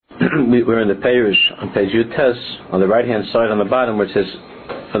we're in the Parish on page Yutes, on the right hand side on the bottom, which says,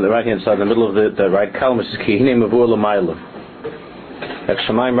 on the right hand side in the middle of the right column, which says Kihine Mavur L'Mayla.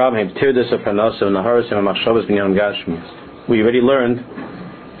 Shamayim Rabim Tirdas Parnasa Naharis and Machshavas Binyan Gashmi. We already learned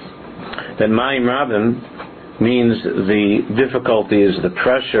that Mayim Rabim means the difficulties, the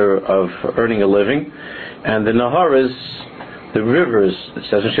pressure of earning a living, and the Naharis, the rivers. It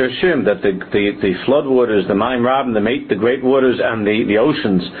says in Shir Shirim that the flood waters, the Mayim Rabim, the great waters, and the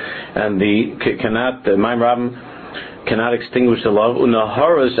oceans, and the Mayim Rabim cannot extinguish the love.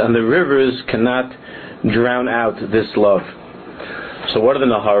 Unaharas, and the rivers cannot drown out this love. So what are the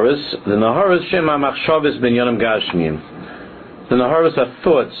Naharas? The Naharas Shema Machshavas Binyanim Gashmiyim. The Naharas are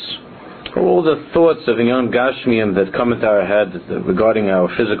thoughts, all the thoughts of Binyanim Gashmiyim that come into our head regarding our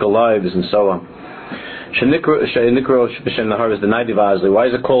physical lives and so on. Why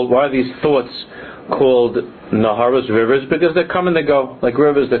is it called? Why are these thoughts called Naharas, rivers? Because they come and they go, like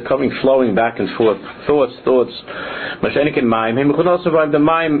rivers. They're coming, flowing back and forth. Thoughts. Mashenikin Maim. He could also write the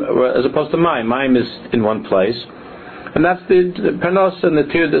Maim as opposed to Maim. Maim is in one place, and that's the Parnas and the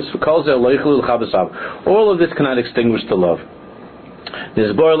Tirdas. All of this cannot extinguish the love.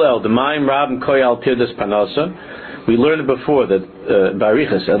 There's Borlel, the Maim Rabim Koyal Tirdas Parnasa. We learned before that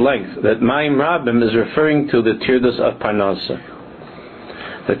Barichas at length that Mayim Rabim is referring to the Tirdas of Parnasa.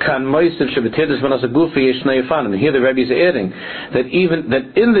 The Kan Moisiv Shabbatirdas Parnasa Gufi Yeshnei Yafanim. Here the Rebbe is adding that even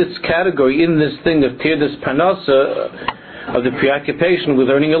that in this category, in this thing of Tirdas Parnasa, of the preoccupation with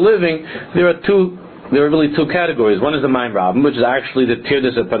earning a living, there are really two categories. One is the Mayim Rabim, which is actually the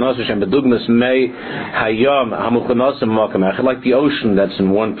Tirdas of Parnasa Shem Bedugmas Mei Hayam Hamuchanasim Makam Echad, like the ocean that's in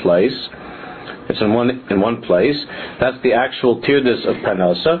one place. It's in one place. That's the actual Tirdas of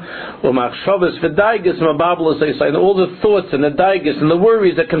Parnasa. Umachshavas v'daigas mabablas, they say, and all the thoughts and the daigas and the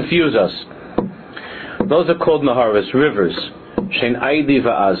worries that confuse us. Those are called Naharas, rivers. Shein Aidi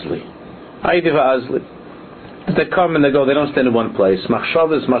va'azli. Aidi va'azli. They come and they go. They don't stand in one place.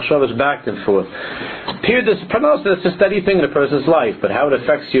 Machshavas back and forth. Tirdas Parnasa, that's a steady thing in a person's life, but how it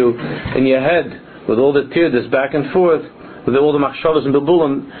affects you in your head with all the Tirdas back and forth, with all the machshavas and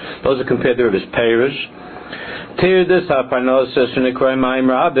bilbulim, those are compared to rivers. Perish. Tirdas ha-parnasa shenikroi Mayim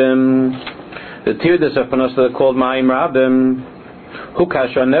Rabim. The Tirdas ha-parnasa are called Mayim Rabim. Hu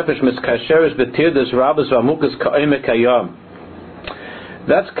kasher nefesh miskasheres betirdas rabas v'amukas ka'omek hayam.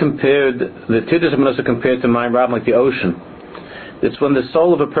 That's compared, the Tirdas ha-parnasa compared to Mayim Rabim like the ocean. It's when the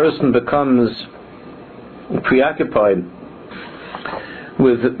soul of a person becomes preoccupied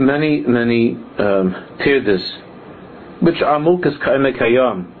with many Tirdas, which are mulkas ka'emek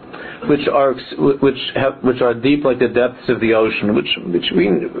hayam, which are deep like the depths of the ocean, which we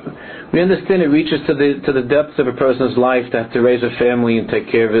understand it reaches to the depths of a person's life, to have to raise a family and take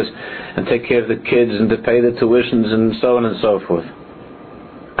care of the kids and to pay the tuitions and so on and so forth.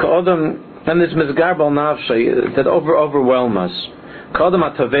 Ka'odam, and this mizgar bal nafshay that overwhelm us. Ka'odam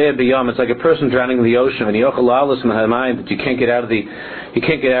atavei b'yam, it's like a person drowning in the ocean, and yochel la'alus mind that you can't get out of the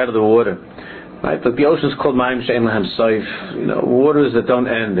water. Right, but the ocean is called Mayim She'en Lahem Soif. Waters that don't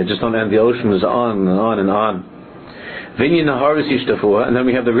end. They just don't end. The ocean is on and on and on. Vinyan Naharis Yishtafua, and then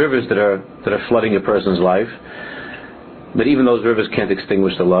we have the rivers that are flooding a person's life. But even those rivers can't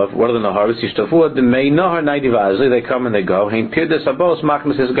extinguish the love. What are the Naharis Yishtafua? The Mei Nahar Naidivazli. They come and they go. Hein Tirdas Abos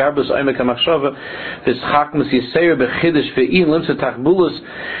Machmas Is Garbus Oimek HaMachshava Vis Chakmas Yiseir Bechidish Ve'in Limsa Tachbulus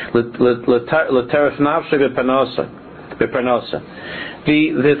L'Teref Navshe Be'Parnasa.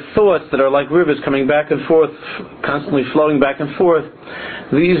 The thoughts that are like rivers coming back and forth, constantly flowing back and forth.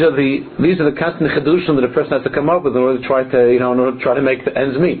 These are the constant chedushim that a person has to come up with in order to try to make the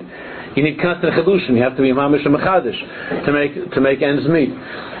ends meet. You need constant chedushim. You have to be mamish and mechadish to make ends meet.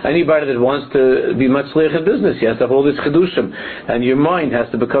 Anybody that wants to be matzliach in business, he has to have all this chedushim, and your mind has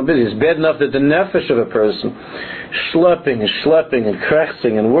to become busy. It's bad enough that the nefesh of a person schlepping and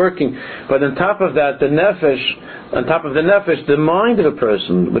krechzing and working, but on top of that, the nefesh, the mind of a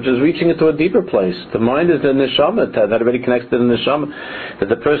person, which is reaching into a deeper place. The mind is the neshama, that already connects to the neshama, that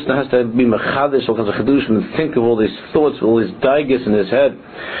the person has to be mechadish, all kinds of chedushim, and think of all these thoughts, all these daigas in his head,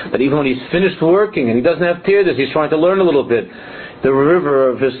 that even when he's finished working and he doesn't have tirdas, he's trying to learn a little bit. The river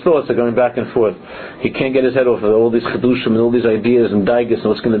of his thoughts are going back and forth. He can't get his head off of all these chedushim and all these ideas and daigas and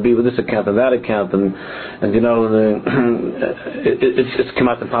what's going to be with this account and that account, and it's come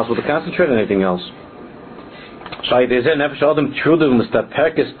out impossible to concentrate on anything else. Oh,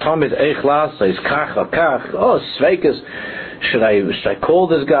 Sveikas, should I call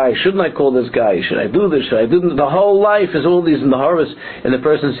this guy? Shouldn't I call this guy? Should I do this? Should I do this? The whole life is all these naharas in the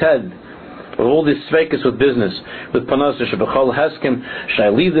person's head. With all these sveikas with business, with panasa, shebechol heskim, should I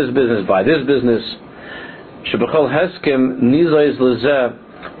leave this business, buy this business? Shebechol heskim, nizois lezeh,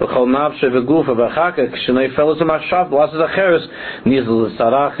 v'chol nafshe v'gufa v'achakek shenei fellows machshav b'lasses acheres nizl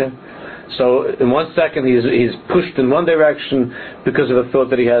l'sarache. So in 1 second he's pushed in one direction because of a thought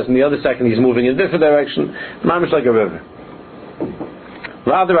that he has, in the other second he's moving in a different direction, mamish like a river.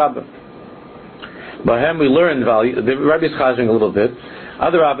 V'adarabba. By him we learn value. The Rabbi is chazing a little bit.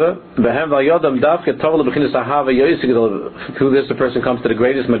 Adarabba, b'hem v'yodam davke tovle b'chinas ahava yoyisik. Through this, the person comes to the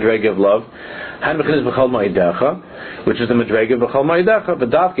greatest madrega of love. Han b'chinas b'chol ma'idecha, which is the madrega b'chol ma'idecha.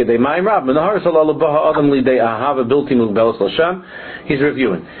 V'davke de ma'im rab menahar salal baha adam lidei ahava bilti mugbelas l'sham. He's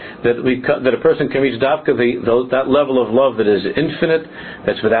reviewing that a person can reach davke that level of love that is infinite,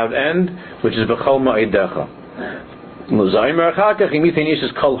 that's without end, which is b'chol ma'idecha. Muzayim erachakach imithin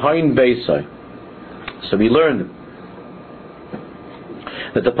yishis kol hain beisai. So we learned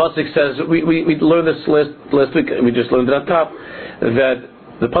that the pasuk says, we learned this last week, we just learned it on top, that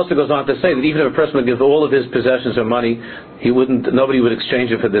the pasuk goes on to say that even if a person would give all of his possessions or money, nobody would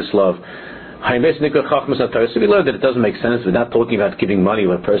exchange it for this love. So we learned that it doesn't make sense. We're not talking about giving money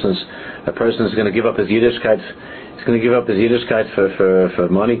when a person is going to give up his Yiddishkeit. He's going to give up his Yiddishkeit for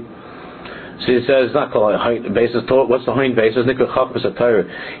money. So he says, not called basis. What's the hind basis? Here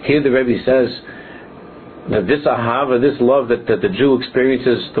the Rebbe says that this ahava, this love that the Jew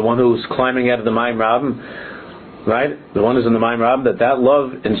experiences, the one who's climbing out of the Mayim Rabim, right? The one who's in the Mayim Rabim, that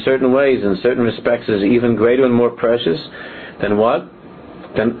love in certain ways, in certain respects, is even greater and more precious than what?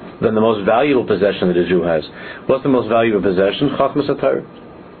 Than the most valuable possession that a Jew has. What's the most valuable possession? Chachmas HaTorah.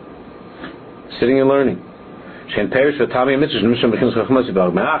 Sitting and learning. We're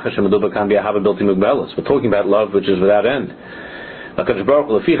talking about love which is without end.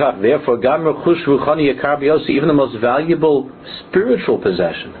 Therefore, even the most valuable spiritual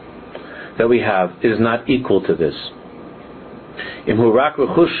possession that we have is not equal to this. If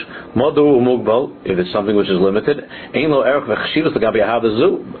it's something which is limited,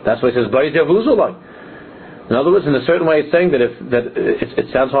 that's why it says, in other words, in a certain way, it's saying that it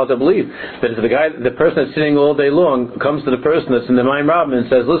sounds hard to believe, that if the person that's sitting all day long comes to the person that's in the Mayim Rabim and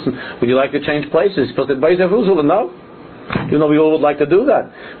says, "Listen, would you like to change places?" He's supposed to say, "No," even though we all would like to do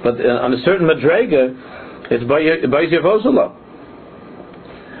that. But on a certain madrega, it's Ba'ez Yavozula.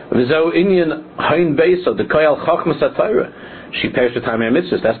 V'zeu inyan hain beisa the koyal chachmas haTorah. She perished with time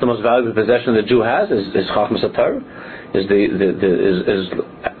mitzvahs. That's the most valuable possession the Jew has. Is chachmas haTorah. Is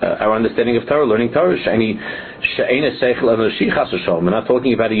our understanding of Torah, learning Torah. We're not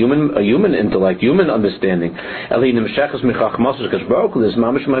talking about a human intellect, human understanding. This is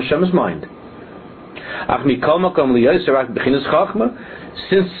mamish from Hashem's mind.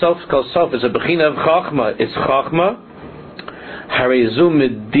 Since Sof Kol Sof is a bechina of Chachma, it's Chachma.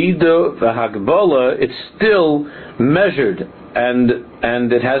 It's still measured and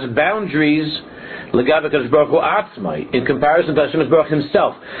it has boundaries. In comparison to Hashem Yisbarach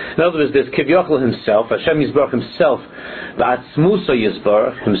himself. In other words, there's Kivyochel himself, Hashem Yisbarach himself, the Atzmusa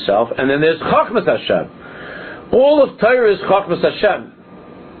Yisbarach himself, and then there's Chachmas Hashem. All of Torah is Chachmas Hashem.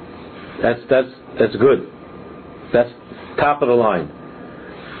 That's good. That's top of the line.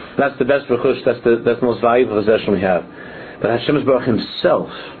 That's the best rechush. That's the most valuable possession we have. But Hashem Yisbarach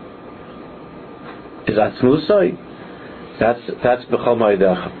himself is Atzmusa. That's B'chol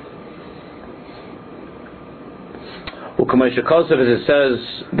Ma'idecha. As it says,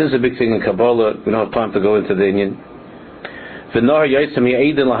 this is a big thing in Kabbalah. We don't have time to go into the Indian.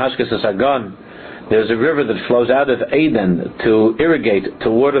 There's a river that flows out of Eden to irrigate,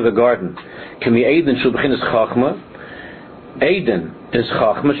 to water the garden. Eden is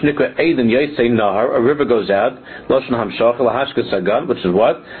Chachma, Shnikra Eden Yosei Nahar, a river goes out, Loshan Hamshach, Lahashka Sagan, which is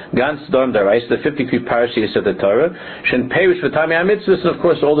what? Gans Dorm Darais, the 53 parashiyos of the Torah, Shen Perish V'Tami HaMitzvahs, and of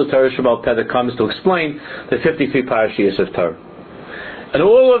course all the Torah Shabbat Peh that comes to explain the 53 parashiyos of Torah. And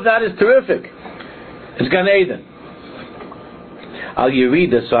all of that is terrific. It's Gan Eden. Al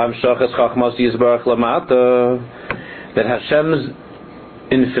Yerida, so Hamshach es Chachmas Yisbarach Lamata, that Hashem's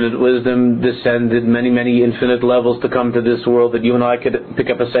infinite wisdom descended many infinite levels to come to this world that you and I could pick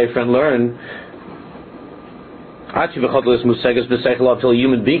up a sefer and learn. Until a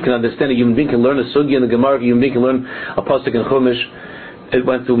human being can understand, a human being can learn a sugi in the Gemara, a human being can learn a pasuk in Chumash. It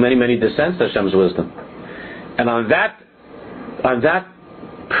went through many descents to Hashem's wisdom. And on that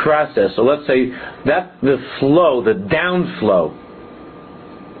process, so let's say that the flow, the downflow,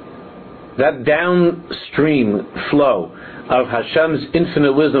 that downstream flow of Hashem's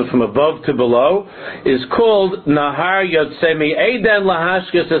infinite wisdom from above to below is called Nahar Yotzei Eden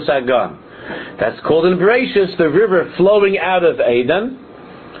Lahashkes Sagan. That's called in Bereshis the river flowing out of Eden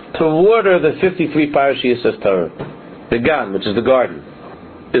to water the 53 parashiyos of Torah. The Gan, which is the garden,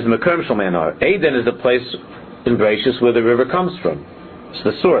 is Mekerm Shel Manar. Eden is the place in Bereshis where the river comes from. It's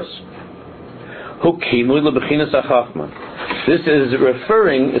the source. This is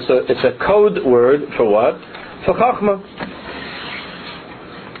referring, it's a code word for what? For Chachma.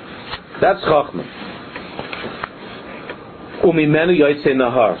 That's Chachma. Umimenu yotzei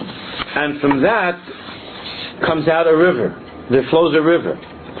nahar. And from that comes out a river. There flows a river.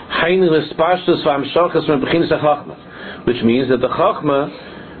 Which means that the Chachma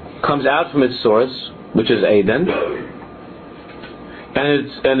comes out from its source, which is Eden,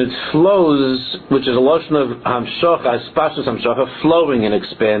 and it flows, which is a lotion of Hamshacha, Spashus Hamshacha, flowing and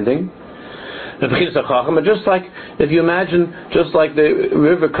expanding. Just like, if you imagine, just like the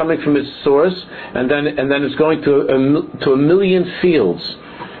river coming from its source, and then it's going to a million fields.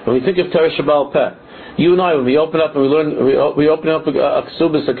 When we think of Torah Shabbal Peh, you and I, when we open up and we learn, we open up a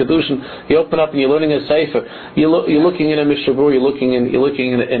Ksubis, a Kedushin, you open up and you're learning a Sefer, you're looking in a Mishabur, you're looking in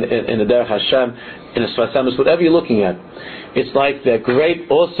a Derech Hashem, in a Sfas Emes, whatever you're looking at. It's like that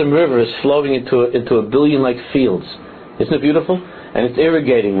great, awesome river is flowing into a billion like fields. Isn't it beautiful? And it's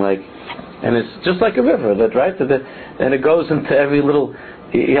irrigating and it's just like a river, right? And it goes into every little.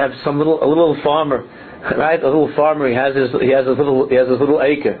 You have a little farmer, right? A little farmer. He has his little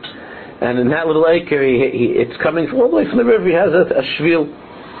acre, and in that little acre, it's coming all the way from the river. He has a shvil,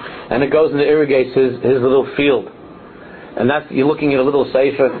 and it goes and it irrigates his little field. And you're looking at a little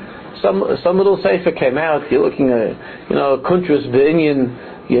sefer. Some little sefer came out. You're looking at Kuntras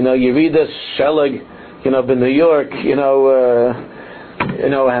B'inyan, Yerida Shelag, in New York,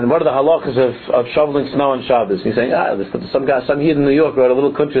 and what are the halachas of shoveling snow on Shabbos? He's saying, some yid in New York wrote a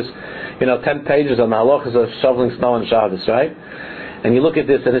little kuntras, 10 pages on the halachas of shoveling snow on Shabbos, right? And you look at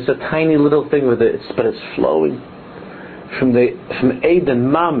this, and it's a tiny little thing but it's flowing from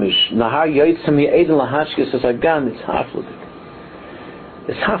Eden Mamish, Nahar Yotzim Eden Lahashkis as Agan. It's Hafladik.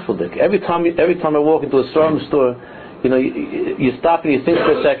 It's Hafladik. Every time I walk into a storm store, you stop and you think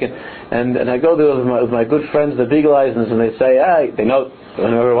for a second, and I go there with my good friends, the Beagle Eisens, and they say, they know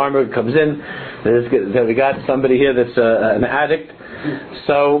whenever Weinberg comes in, we got somebody here that's an addict.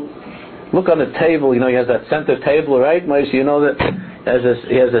 So look on the table. He has that center table, right, Moshe? You know that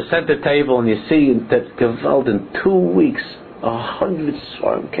he has a center table, and you see that Gewalt in 2 weeks 100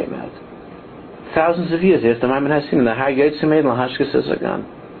 Svarim came out. Thousands of years. Yes, the Maimon has seen the Hayyotzimed Lahashkas Agan,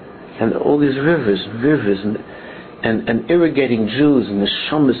 and all these rivers, and irrigating Jews and the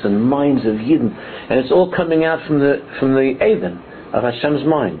shamas and minds of Yidden, and it's all coming out from the Eden of Hashem's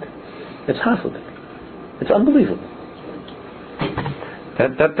mind. It's Hafladik. It's unbelievable.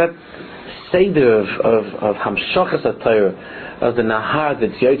 That seder of Hamshachas HaTorah, of the Nahar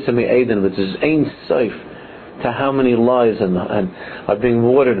that's Yotzei Eden, which is Ein Sof, to how many lives and are being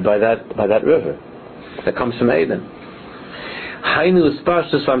watered by that river that comes from Eden.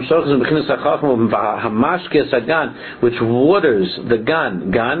 Which waters the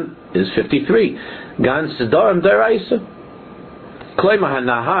Gan. Gan is 53. Gan Sidarim Daraisa. Kloimah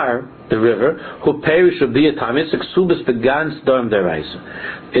HaNahar, the river, who perish of the Atam, it's Ksubas Began Sidarim Daraisa.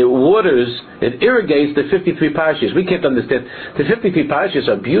 It waters, it irrigates the 53 parashas. We can't understand. The 53 parashas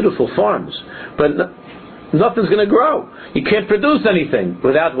are beautiful farms, but nothing's going to grow. You can't produce anything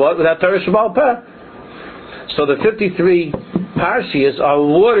without what? Without Torah Shabbal Peh. So the 53 parashas are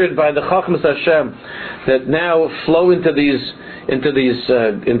watered by the Chachmas Hashem that now flow into these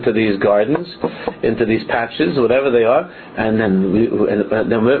gardens, into these patches, whatever they are, and then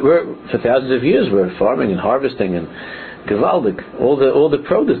we're for thousands of years we're farming and harvesting and Gewaldik, all the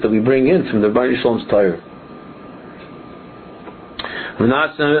produce that we bring in from the Bar Shalom's Torah.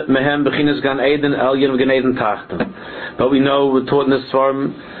 But we know, we're taught in this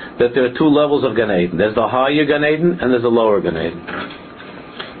farm, that there are 2 levels of Gan Eden. There's the higher Gan Eden and there's the lower Gan Eden.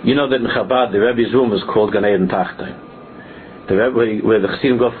 You know that in Chabad the Rebbe's room is called Gan Eden Tachtai. The Rebbe, where the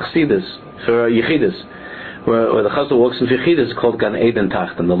Chassidim go for Chassidus, for Yechidus, where the Chassid walks in Yechidus, is called Gan Eden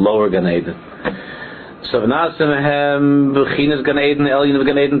Tachtai, the lower Gan Eden. So v'nasemehem b'chinas Gan Eden elyin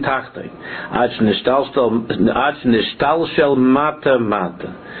v'Gan Eden Tachtai. Ad shenishtal shel mata.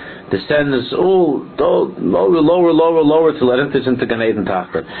 Descends all lower to let into Gan Eden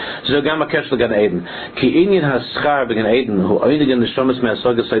Tachta. So Gamma Keshel Gan Eden. Ki inyan haschar b'Gan Eden who oinigan neshamas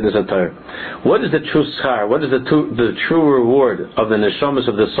me'asogas seidas atar. What is the true schar? What is the true reward of the neshamas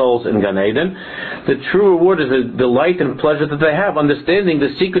of the souls in Gan Eden? The true reward is the delight and pleasure that they have, understanding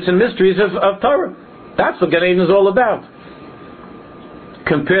the secrets and mysteries of Torah. That's what Gan Eden is all about.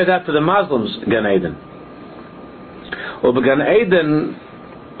 Compare that to the Muslims' Gan Eden. Gan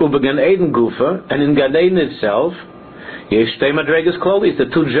Eden Gufa, and in Gan Eden itself, Yesh Shtei Madregas Klolis, the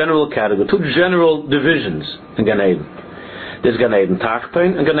 2 general categories, 2 general divisions in Gan Eden. There's Gan Eden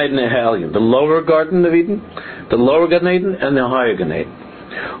Tachtain and Gan Eden Elyon, the lower Garden of Eden, the lower Gan Eden and the higher Gan Eden.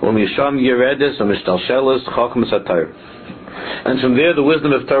 Umisham Yeredes Umishtalshelas Chachmas HaTorah. And from there the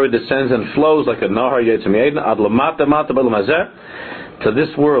wisdom of Torah descends and flows like a Nahar Yetzim Eden Ad Lamata Mata B'Olam Hazeh, to this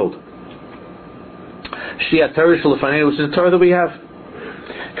world. Shia Torah Shulafanei, which is the Torah that we have.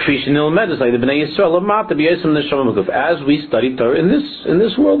 As we study Torah in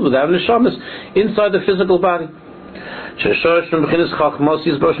this world without neshamas inside the physical body.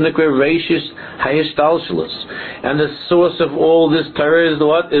 And the source of all this Torah is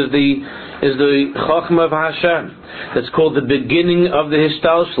what? Is the Chachma of Hashem. That's called the beginning of the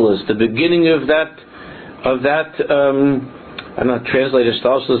Hishtalshelus, the beginning of that I'm not translating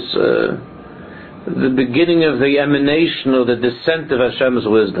Hishtalshelus, the beginning of the emanation or the descent of Hashem's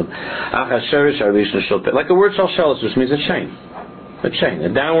wisdom. Like a word shalshelis, which means a chain, a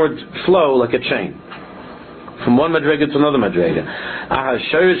downward flow like a chain, from one madrega to another madrega.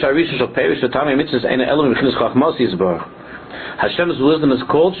 Hashem's wisdom is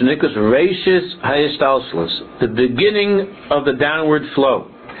called Shenikus Reishis Hayishtalshelus, the beginning of the downward flow.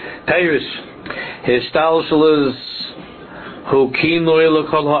 Teirish Hishtalshelus Hu Kinoi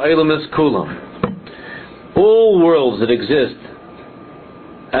L'Kol Ha'Olam Es Kulam. All worlds that exist,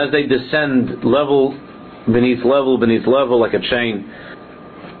 as they descend level beneath level beneath level like a chain.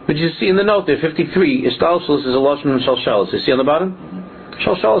 But you see in the note there, 53, Ishtalshelus is a lashon of shalshelis. You see on the bottom?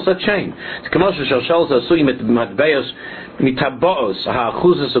 Shalshelis is a chain.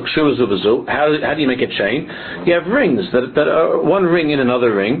 How do you make a chain? You have rings that are one ring in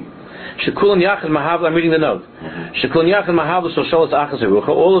another ring. I'm reading the note.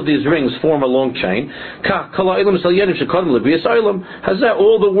 All of these rings form a long chain.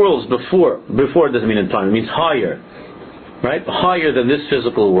 All the worlds before doesn't mean in time, it means higher. Right? Higher than this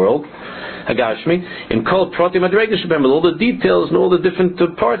physical world. Hagashmi. In Kol Prati Madregesh, with all the details and all the different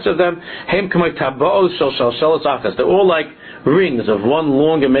parts of them. They're all like rings of one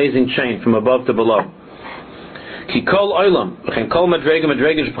long amazing chain from above to below. Ki kol olam, kol madrega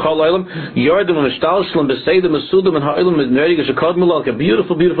b'chol olam, yordem u'mishtalshlem b'seidem u'sudem and ha'olam madrega shekadmu like a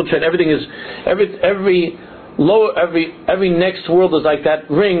beautiful chain. Everything is every next world is like that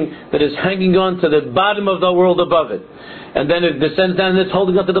ring that is hanging on to the bottom of the world above it, and then it descends down and it's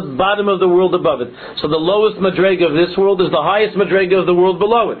holding on to the bottom of the world above it. So the lowest madrega of this world is the highest madrega of the world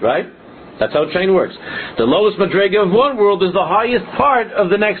below it. Right? That's how chain works. The lowest madrega of one world is the highest part of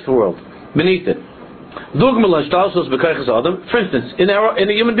the next world beneath it. For instance, in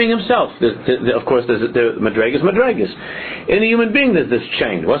a human being himself, of course, there's madregas. In a human being, there's this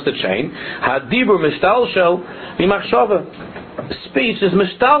chain. What's the chain? Hadibur mishtalshel mimachshava. Speech is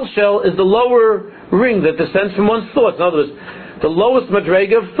mishtalshel, is the lower ring that descends from one's thoughts. In other words, the lowest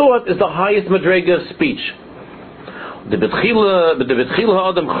madrega of thought is the highest madrega of speech.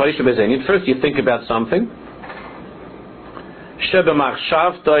 First, you think about something. And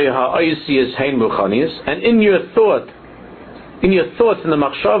in your thoughts in the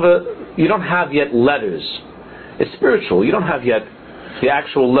machshava, you don't have yet letters. It's spiritual. You don't have yet the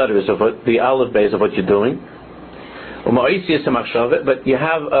actual letters of the aleph base of what you're doing. But you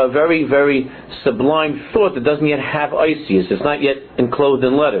have a very, very sublime thought that doesn't yet have isis. It's not yet enclosed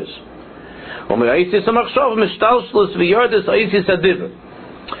in letters. But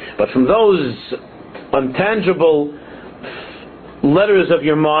from those untangible letters of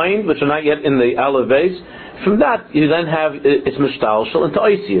your mind, which are not yet in the aleph base, from that you then have it's mishtalshel into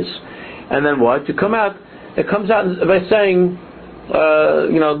isis, and then what? It comes out by saying,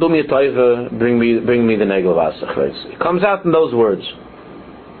 do me a taiva, bring me the negel vasach. It comes out in those words.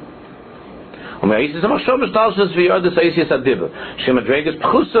 Of course,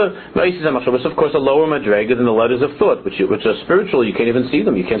 a lower madrega than the letters of thought, which are spiritual. You can't even see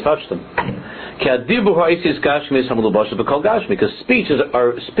them. You can't touch them. Because speech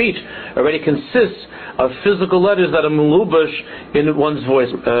already consists of physical letters that are mulubash in one's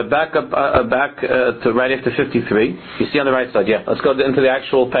voice. Back to right after 53. You see on the right side. Yeah, let's go into the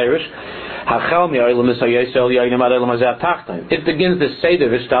actual parish. It begins the seder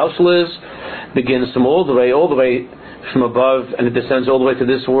v'shtalshelis begins from all the way from above, and it descends all the way to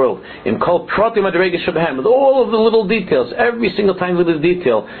this world. In Kol Prati Madrega Shabhan, with all of the little details, every single tiny little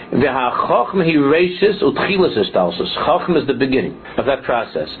detail. Chachma is the beginning of that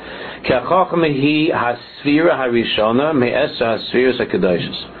process. Chachma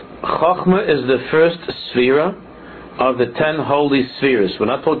is the first sphera of the 10 holy spheres. We're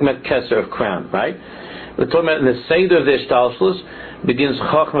not talking about Keser of crown, right? We're talking about in the Seder of the Ishtalshelus, begins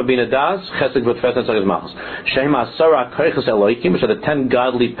Chachma Bina Das, Chesed Gvut Fesnet Tzarech Malchus. Shema Asara Koiches Elokim, which are the 10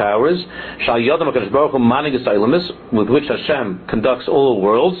 godly powers. Shal Yodam HaKadosh Baruch Hu Manigas Eilamis, with which Hashem conducts all the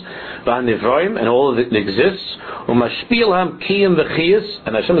worlds. V'Hanivroim, and all of it exists. U'Mashpil Ham Kiyim V'Chiyas,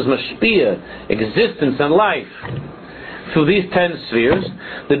 and Hashem is Mashpia, existence and life. Through these 10 spheres,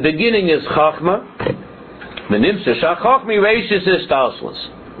 the beginning is Chachma. V'Nimtza Shachachmi Reishis is Tashlus.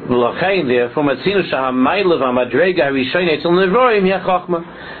 Therefore,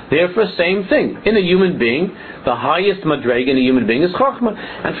 same thing. In a human being, the highest madrega in a human being is chachma,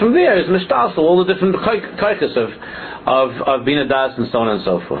 and from there is mishtasel, all the different kaikas of bina das and so on and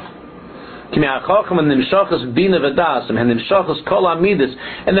so forth. And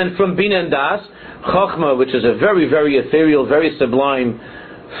then from bina and das, chachma, which is a very, very ethereal, very sublime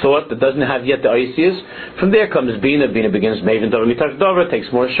thought that doesn't have yet the Isis. From there comes Bina. Bina begins Maven Dover Mitach Dover,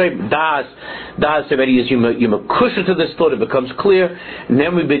 takes more shape. Das already is Yumakusha to this thought, it becomes clear, and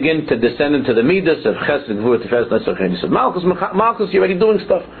then we begin to descend into the Midas of Chesed, Gvur, Tiferet, Netzach, Malchus, you're already doing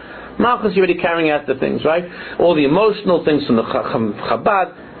stuff. Malchus, you're already carrying out the things, right? All the emotional things from the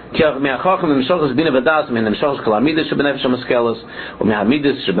Chabad. Because it's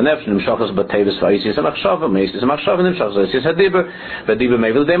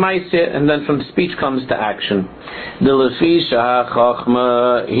and then from speech comes to action. He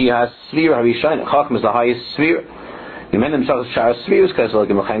has sphere. Chachma is the highest sphere.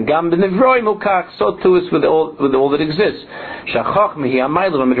 So too is with all that exists. The Chachma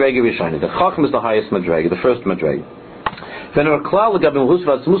is the highest madrega, the first madrega.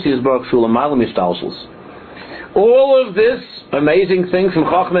 All of this amazing thing from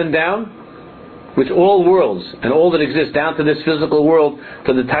Chachma and down, which all worlds and all that exists down to this physical world,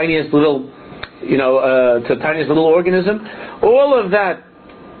 to the tiniest little, to the tiniest little organism, all of that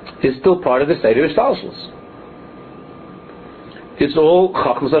is still part of the Seder Ishtalshelus. It's all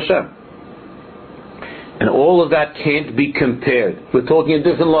Chachmas Hashem, and all of that can't be compared. We're talking a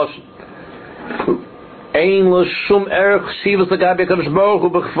different lashon. We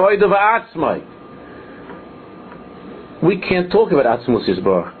can't talk about Atzmus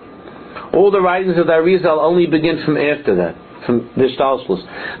Yisbarach. All the writings of the Arizal only begin from after that, from the Ishtalshelus.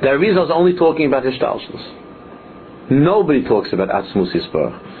 The Arizal is only talking about Ishtalshelus. Nobody talks about Atzmus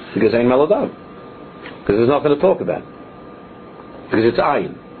Yisbarach because ain't Meladav. Because there's nothing to talk about. Because it's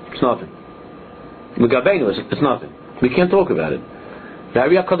Ayin. It's nothing. L'Gabeinu, it's nothing. We can't talk about it. The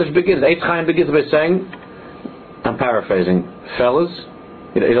Ari HaKadosh begins, Eitz Chaim begins by saying, I'm paraphrasing, fellas,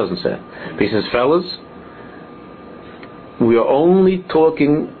 he doesn't say it, but he says, fellas, we are only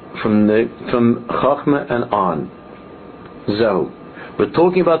talking from Chachma and on. Zehu. We're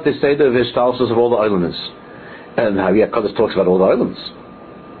talking about the Seder of Ishtalshelus of all the elements. And Ari HaKadosh talks about all the elements.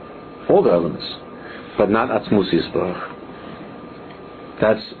 All the elements. But not Atzmus Yisbarach.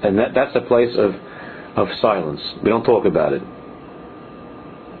 That's a place of silence. We don't talk about it.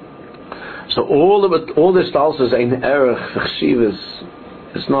 So all this Ishtalshelus ein erech v'chshivas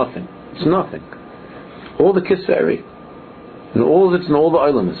is nothing. It's nothing. All the Kisveri and all of it and all the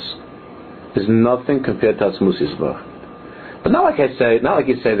elements is nothing compared to Atzmus Yisbarach. But not like you say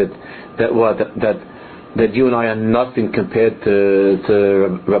that you and I are nothing compared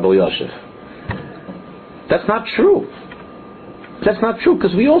to Rebbe Yosef. That's not true. That's not true,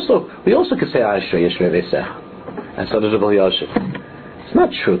 because we also could say Ashrei Yishrei V'Sech, and so does Rebbe Yosef. It's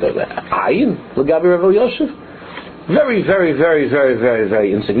not true that Ayin L'Gabi Rebbe Yosef, very, very, very, very, very,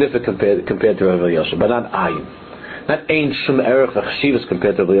 very insignificant compared to Rebbe Yosef, but not Ayin. Not Ein Shum Erech V'Chshivas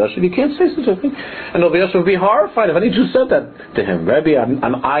compared to Rebbe Yosef. You can't say such a thing. And Rebbe Yosef would be horrified if any Jew said that to him. Rebbe,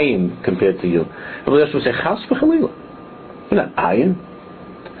 I'm Ayin compared to you. Rebbe Yosef would say, Chas v'Chalila. You're not Ayin.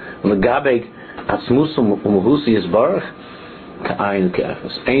 L'Gabi Atzmus U'Mehusi Yisbarach Ka'ayin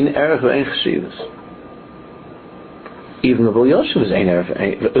Ka'efes. Ein Erech V'Ein Chshivas. Even Rebbe Yosef is Ein Erech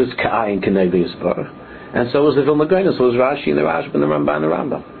is Ka'ayin K'negdi Yisbarach. And so was the Vilna Gaon, so was Rashi and the Rashba and the Ramban and the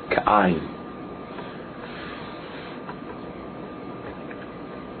Rambam. Ka'ayin.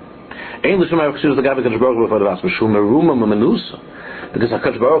 Because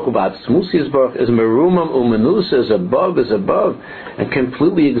HaKadosh Baruch Hu B'atzmus Yisbarach is merumam u'menusa, is above, and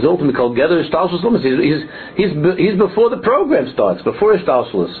completely exalted. We call Geder Ishtalshelus Lumas. He's before the program starts, before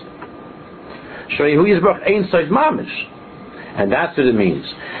Ishtalshelus. Shrehu Yisbarach Ein Sof Mamish, and that's what it means.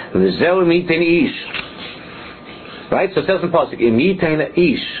 V'zeu mitein ish. Right. So it says in Pasuk, Imitein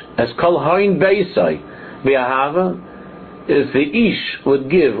ish as kol hain beisai v'ahava. If the ish would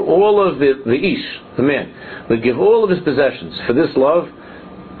give all of the ish, the man, would give all of his possessions for this love,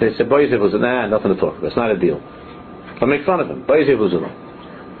 they said, Boyezev was nothing to talk about. It's not a deal. I'll make fun of him. Boyezev was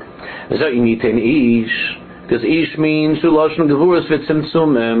Because Ish means Shulashon Gevuras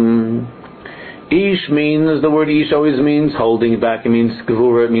V'Tzimtzumim. Ish means, the word Ish always means holding back. It means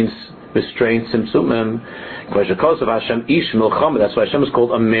Gevura, it means restraint, Tzimtzumim. Because of Hashem Ish Milchama, that's why Hashem is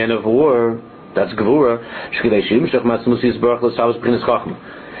called a man of war. That's Gevura.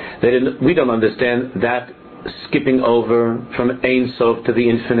 We don't understand that skipping over from Ein Sof to the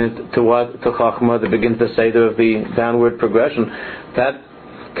infinite to what? To Chachma, the begin to Seder of the downward progression. That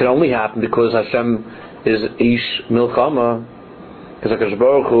can only happen because Hashem is Ish Milchama, because HaKadosh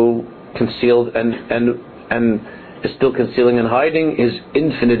Baruch Hu concealed and is still concealing and hiding his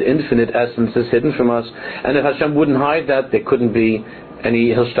infinite essence is hidden from us. And if Hashem wouldn't hide that, there couldn't be any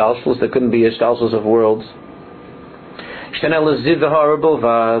Hishtalshus, there couldn't be Hishtalshus of worlds.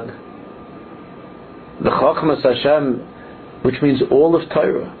 The Chachmas Hashem, which means all of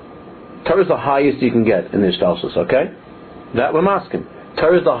Torah. Torah is the highest you can get in the Hishtalshus, okay? That we're asking.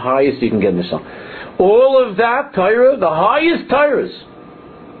 Torah is the highest you can get in the Hishtalshus. All of that Torah, the highest Torahs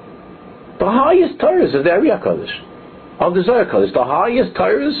of the Ariya Kodesh, of the Zohar Kodesh, the highest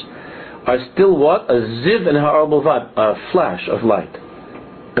Torahs are still what? A ziv and ha'ar b'lvad, a flash of light.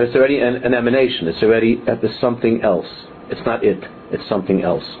 It's already an emanation. It's already something else. It's not it. It's something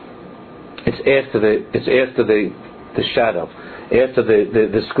else. It's after the shadow, after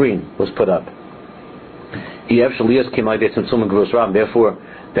the screen was put up. Therefore,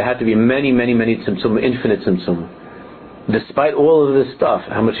 there had to be many tzimtzum, infinite tzimtzum. Despite all of this stuff,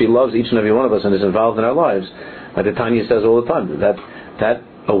 how much He loves each and every one of us and is involved in our lives, like the Tanya says all the time, that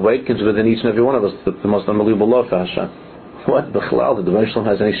awakens within each and every one of us the most unbelievable love for Hashem. What B'chalal the Rebbe Shalom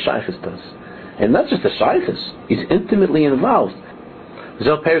has any shaykhs to us, and not just the shaykhs, he's intimately involved.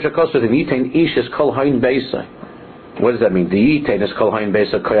 What does that mean? The yitain is kol hayin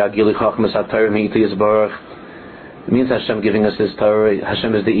beisa koyagili chachmas haTorah meiti yisbarach. It means Hashem giving us His Torah.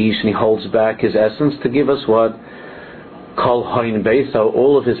 Hashem is the Ish, and He holds back His essence to give us what? Kol hayin beisa,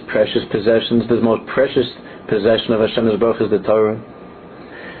 all of His precious possessions. The most precious possession of Hashem is the Torah.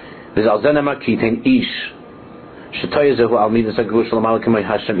 V'zal zenema kitain Ish. Shetoy zehu al midas hagvur shalom aleichem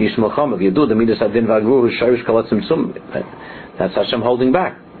Hashem Ish Milchama. V'yadu the midas hadin v'agvur sharish kol hatzimtzum. That's Hashem holding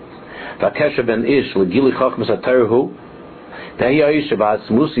back. V'akesha ben Ish l'gili chachmas haTorah hu. Hashem,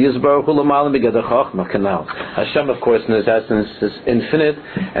 of course, in His essence is infinite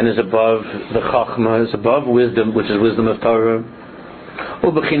and is above the Chachma, is above wisdom, which is wisdom of Torah.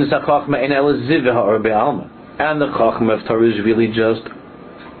 And the Chachma of Torah is really just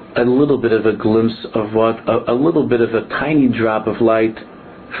a little bit of a glimpse of what, a little bit of a tiny drop of light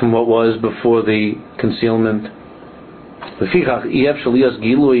from what was before the concealment. Therefore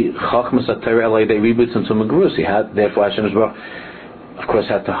Hashem of course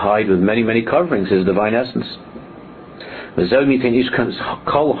had to hide with many coverings His divine essence. If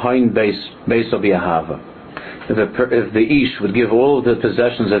the Ish would give all of the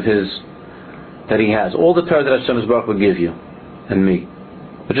possessions of His that He has, all the Torah that Hashem would give you and me,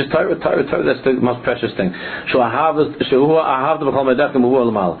 which is Torah, that's the most precious thing. It's the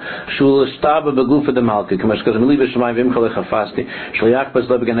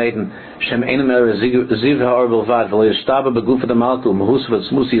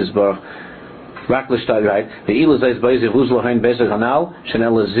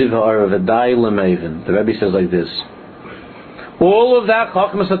Rebbe says like this: all of that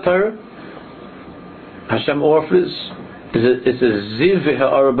Chachmas HaTorah Hashem offers. It's a ziv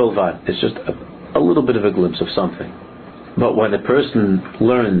ha'ara belvad. It's just a little bit of a glimpse of something. But when a person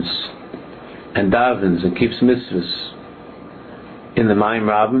learns and davens and keeps mitzvahs in the Mayim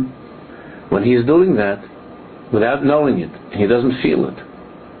Rabbim, when he is doing that without knowing it, he doesn't feel it,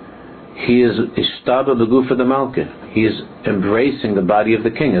 he is ishtaba begufa de malka. He is embracing the body of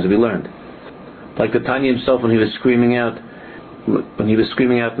the king, as we learned. Like the Tanya himself, when he was screaming out in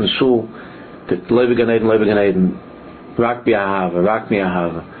the shul, Lebe Gan Eden, Lebe Gan Eden, Rak bi ahava, rak mi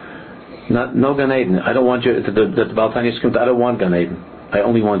ahava. No Gan Eden. I don't want you. The Baal Tanya screamed, I don't want Gan Eden. I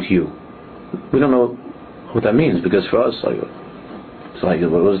only want you. We don't know what that means, because for us, it's like,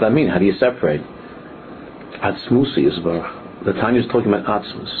 what does that mean? How do you separate? Atzmusi Yisbarach. The Tanya is talking about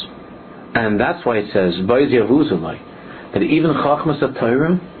Atzmus, and that's why it says Boiz Yavuzalai, that even Chachmas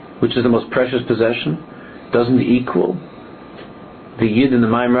HaTorah, which is the most precious possession, doesn't equal the Yid in the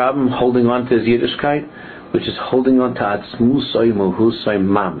Mayim Rabbim holding on to his Yiddishkeit, which is holding on to Atzmusai Muhusai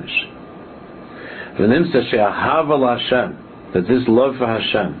Mamish. V'nimsa she'ahava l'Hashem, that this love for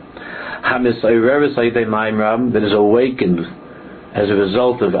Hashem, hamisayreres ayidei Mayim Rabbim, that is awakened as a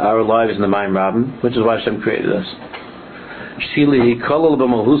result of our lives in the Mayim Rabbim, which is why Hashem created us. Shili hikolol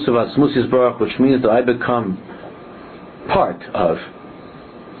b'malhusav Atzmus Yisbarach, which means that I become part of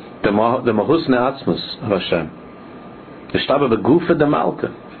the the mahusne atzmus of Hashem. The shtabe begufe the malka.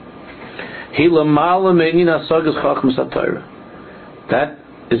 Hila mala me'ina sagas chachmas ha-Torah. That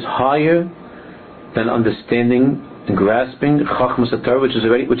is higher than understanding and grasping chachmas ha-Torah, which is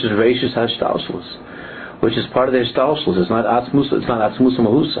reishis hashtalshlus, which is part of their hashtalshlus. It's not atzmus. It's not atzmus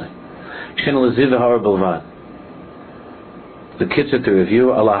mahusai. Shen leziv har belvad. The kitzur to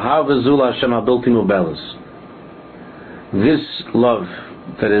review. Allah v'zula Hashem abilti mubelas. This love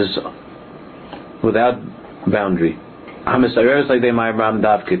that is without boundary. Hamis Areres like they Mayim Rabin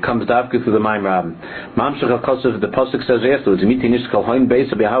Davke comes Davke through the Mayim Rabin. Mamshach HaKosav, the pasuk says afterwards, Miti Nishkal Hain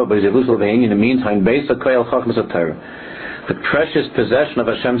Beisa B'Yahava B'Yizevusal V'Hein, it means Hain Beisa Koyal Chachmas HaTorah. The precious possession of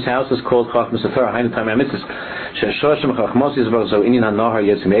Hashem's house is called Chachmas HaTorah. Hain Time HaMitzvahs. Sheshoshim Chachmos Yizbar Zo Inyan HaNahar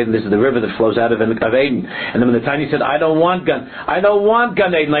Yetzim Eden. This is the river that flows out of Eden. And then when the Tanya said, I don't want Gan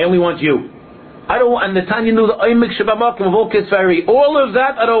Eden, I only want you. I don't want, and the Tanya knew the Oymik Shabamakim of all Kisveri, all of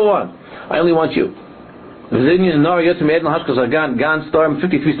that I don't want. I only want you. Gan storm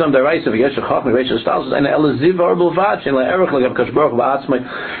 53 storm deraisa v'yeshach chachmei reishas stalsus and elaziv arbel vach and laerach lagav kashbaruch v'atzmai.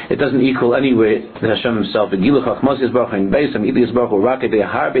 It doesn't equal anyway Hashem Himself. V'gilu chachmos yisbaruch in beisam idli yisbaruch u'rakei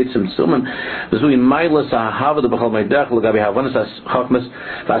be'ahar beitzim tzumim v'zui mailas ha'ahava d'bachal meidach l'gabi ha'avanas chachmas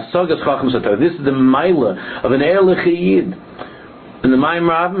v'asagas chachmas haTorah. This is the maila of an ehrlich yid in the Mayim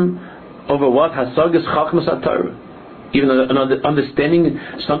Rabin over what hasagas chachmas haTorah. Even understanding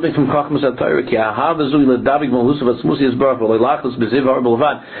something from Chachmas HaTorah.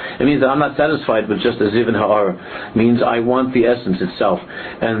 It means that I'm not satisfied with just a ziv and ha'ara. It means I want the essence itself,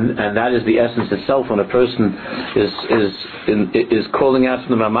 and that is the essence itself when a person is calling out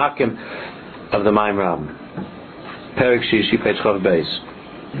from the mamakim of the Mayim Rabin. Perek Shishi, page Chav Beis.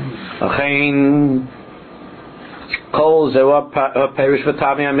 Kol zewah perish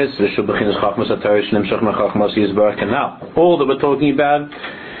v'tami ha-mitzvah shu b'chinas chachmas ha-Torah shnimshach me-chachmas yizbarach. And now, all that we're talking about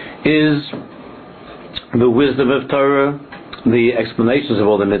is the wisdom of Torah, the explanations of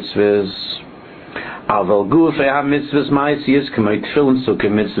all the mitzvahs. Aval gufei ha-mitzvahs ma'asiyos k'may tefillin sukkah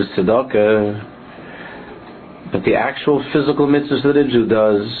mitzvahs tzedakah. But the actual physical mitzvahs that a Jew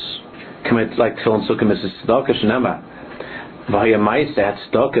does, like tefillin sukkah mitzvahs tzedakah, shenema.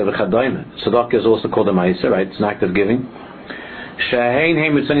 Tzedakah is also called a ma'aser, right? It's an act of giving.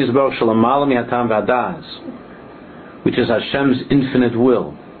 Which is Hashem's infinite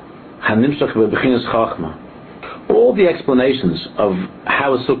will. All the explanations of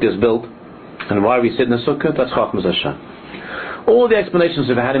how a sukkah is built and why we sit in a sukkah, that's Chachmas Hashem. All the explanations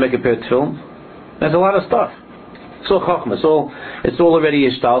of how to make a pair of tefillin, there's a lot of stuff. It's all Chachmas. It's all already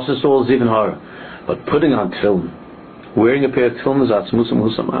Ishtal, it's all Ziv and Hara. But putting on tefillin, wearing a pair of tefillin is atzmus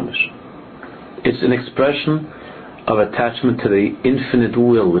mahusam mamish. It's an expression of attachment to the infinite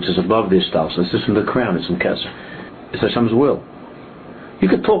will, which is above the ishtal. So this is from the crown. It's from Kesser. It's Hashem's will. You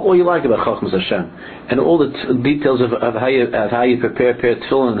can talk all you like about Chachmas Hashem and all the details of how you prepare a pair of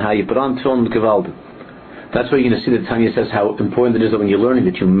tefillin and how you put on tefillin and gewaldig. That's why you're going to see that Tanya says how important it is that when you're learning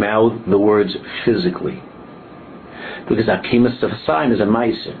that you mouth the words physically. Because Akimas Tafasayim is a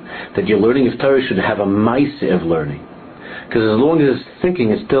ma'aser. That your learning of Torah should have a ma'aser of learning. Because as long as it's thinking,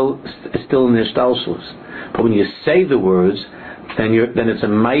 it's still in the ishtalshlus. But when you say the words, then it's a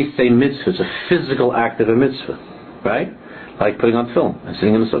ma'aseh mitzvah. It's a physical act of a mitzvah, right? Like putting on film and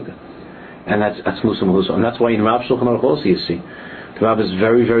sitting in the sukkah, and that's musa mahusa. And that's why in Rav Shulchan Aruch also you see the Rav is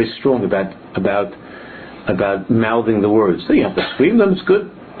very, very strong about mouthing the words. So you have to scream them. It's good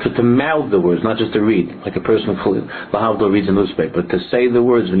to mouth the words, not just to read, like a person who reads a newspaper, but to say the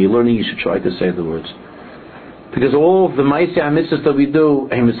words. When you're learning, you should try to say the words. Because all of the Ma'aseh HaMitzvahs that we do,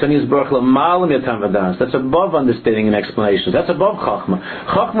 that's above understanding and explanations. That's above Chachma.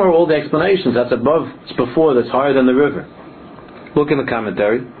 Chachma are all the explanations. That's above, it's before, that's higher than the river. Look in the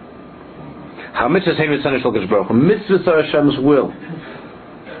commentary. Mitzvahs are Hashem's will,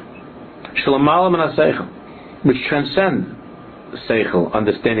 which transcend seichel,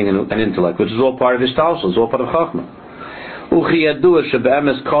 understanding and intellect, which is all part of Ishtalshel, it's all part of Chachma.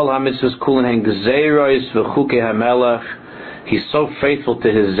 He's so faithful to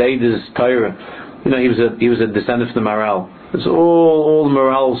his Zayda's Torah. You know, he was a descendant from the Maral. It's all the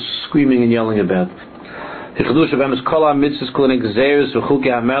Maral screaming and yelling about. All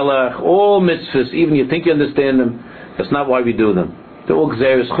mitzvahs, even you think you understand them, that's not why we do them. They're all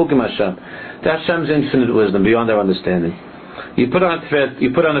gzeirus chukim Hashem. That's Hashem's infinite wisdom beyond our understanding. You put on a pair of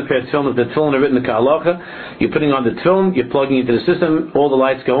tefillin, if the tefillin are written in Ka'alacha, you're putting on the tefillin, you're plugging into the system, all the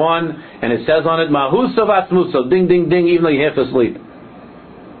lights go on, and it says on it, Mahusa v'atzmusa, ding, ding, ding, even though you're half asleep.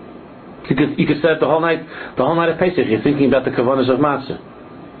 You could stay up the whole night of Pesach, you're thinking about the kavanas of matzah.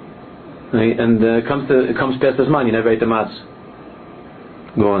 And it comes past this man, you never ate the matzah.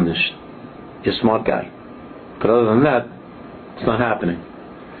 Gornish. You're a smart guy. But other than that, it's not happening.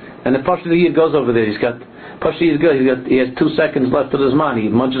 And the Pasha the Yid goes over there. Pasha is good. He has 2 seconds left of his money. He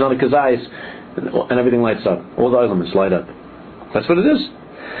munches on his eyes, and everything lights up. All the elements light up. That's what it is.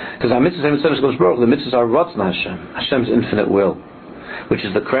 Because the mitzvahs are Ratzon Hashem, Hashem's infinite will, which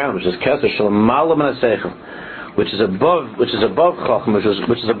is the crown, which is Keser Shalom Malam and Aseichel, which is above Chachma,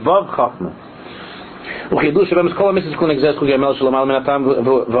 which is above Chachma.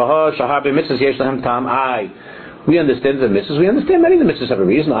 We understand the mitzvahs. We understand many of the mitzvahs have a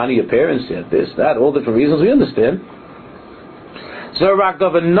reason. Honor your parents, this, that, all different reasons. We understand.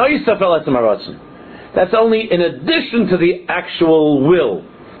 That's only in addition to the actual will.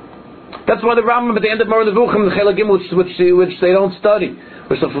 That's why the Rambam at the end of Moreh Nevuchim, the Chelek Gimel, which they don't study,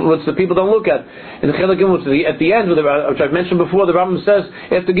 which the people don't look at. In the Chelek Gimel, at the end, which I've mentioned before, the Rambam says,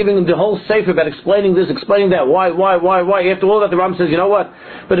 after giving them the whole sefer about explaining this, explaining that, why, after all that, the Rambam says, you know what?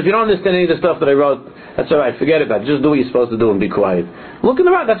 But if you don't understand any of the stuff that I wrote, that's all right. Forget about it. Just do what you're supposed to do and be quiet. Look in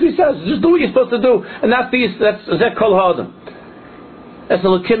the Rambam. That's what he says. Just do what you're supposed to do, and that's Zek Kol Hadam. That's the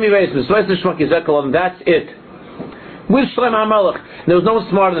Lekimi Reis. That's it. With Shlomo HaMelech, there was no one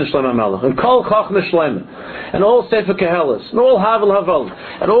smarter than Shlomo HaMelech. And Kol Chachma Shlomo, and all Sefer Kehelis, and all Havel Havel,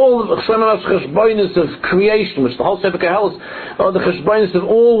 and all Shlomo HaMelech's cheshbonos of creation, which the whole Sefer Kehelis are the cheshbonos of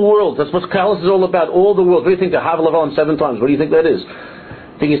all worlds. That's what Kehelis is all about. All the world. What do you think? The Havel Havel 7 times. What do you think that is?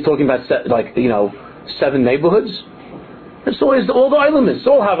 I think he's talking about 7 neighborhoods. It's always all the elements. It's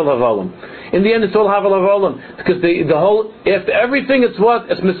all Havel Havelim. In the end, it's all Havel Havelim, because the whole, after everything, it's what?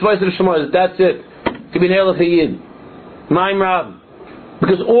 It's Mitzvahs of Shema. That's it. Kibin Elach Yid. Maim Rab.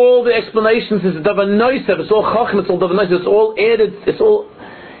 Because all the explanations is Davar Noisev, it's all Chacham, it's all Davar Noisev, it's all added,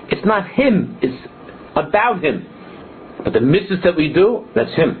 it's not him, it's about him. But the mitzvahs that we do,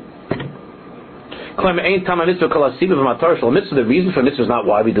 that's him. The reason for mitzvah is not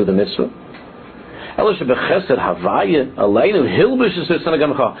why we do the mitzvah. The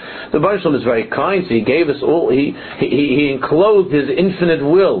Baruch Shalom is very kind, so he gave us all, he enclosed his infinite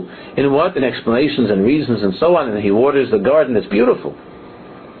will in what? In explanations and reasons and so on, and he waters the garden. It's beautiful.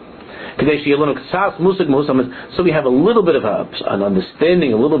 So we have a little bit of an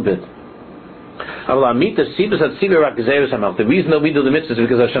understanding, a little bit. The reason that we do the mitzvahs is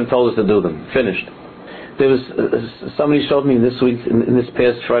because Hashem told us to do them. Finished. There was somebody showed me this week, in this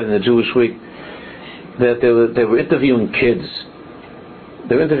past Friday in the Jewish week, that they were interviewing kids.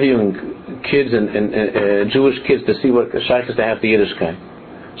 They were interviewing kids and Jewish kids to see what shaykhs they have to Yiddishkeit.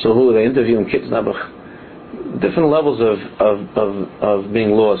 So who are they interviewing? Kids now, different levels of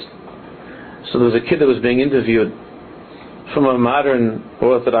being lost. So there was a kid that was being interviewed from a modern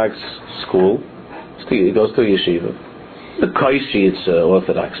Orthodox school. He goes to a yeshiva. The Kaishi it's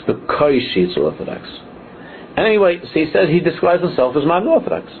Orthodox. The Kaishi it's Orthodox. And anyway, so he says he describes himself as modern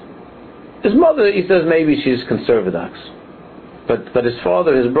Orthodox. His mother, he says, maybe she's conservadox, but his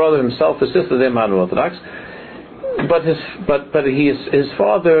father, his brother, himself, his sister, they're modern Orthodox. But his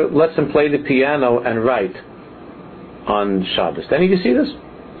father lets him play the piano and write on Shabbos. Any of you see this?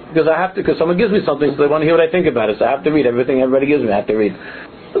 Because someone gives me something, so they want to hear what I think about it. So I have to read everything everybody gives me. I have to read.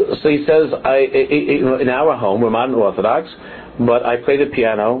 So he says, in our home we're modern Orthodox, but I play the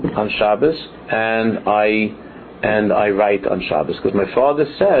piano on Shabbos and I write on Shabbos because my father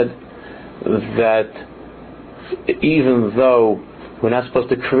said that even though we're not supposed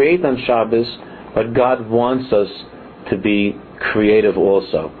to create on Shabbos, but God wants us to be creative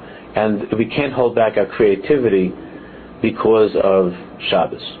also, and we can't hold back our creativity because of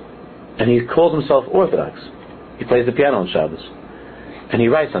Shabbos. And he calls himself Orthodox. He plays the piano on Shabbos, and he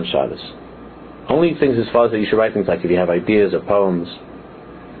writes on Shabbos. Only things his father said you should write things like if you have ideas or poems,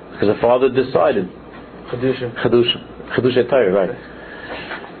 because the father decided Chedusha Torah, right?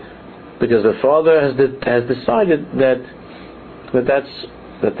 Because the father has decided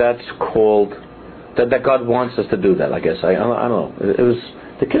that's called that God wants us to do that. I guess I don't know. It was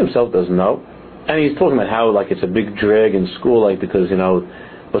the kid himself doesn't know, and he's talking about how like it's a big drag in school, like because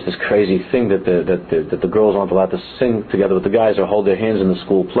what's this crazy thing that the girls aren't allowed to sing together with the guys or hold their hands in the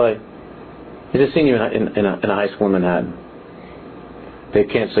school play. He's a senior in a high school in Manhattan. They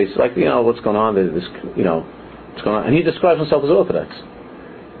can't say, it's like, what's going on? What's going on? And he describes himself as Orthodox.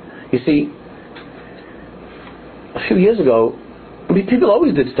 You see, a few years ago, people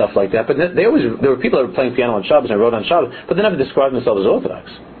always did stuff like that, but there were people that were playing piano on Shabbos and wrote on Shabbos, but they never described themselves as Orthodox.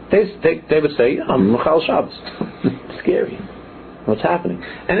 They would say, I'm Michal Shabbos. Scary. What's happening?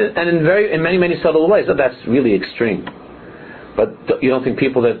 And in many subtle ways, that's really extreme. But you don't think the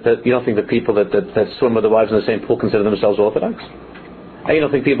people that swim with their wives in the same pool consider themselves Orthodox? And you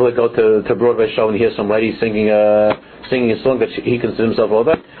don't think people that go to a Broadway show and hear some lady singing a song that he considers himself all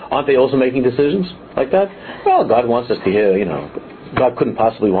that, aren't they also making decisions like that? Well, God wants us to hear, God couldn't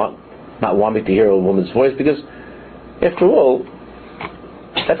possibly not want me to hear a woman's voice, because after all,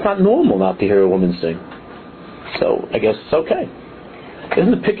 that's not normal not to hear a woman sing. So I guess it's okay.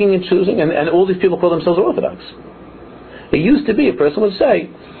 Isn't it picking and choosing? And all these people call themselves Orthodox. It used to be a person would say,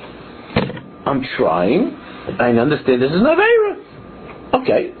 I'm trying, I understand this is an Aveira.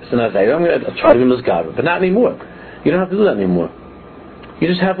 Okay, it's an Aveira, I'm going to try to be Mizgara. But not anymore. You don't have to do that anymore. You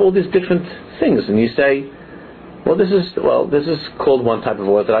just have all these different things, and you say, this is called one type of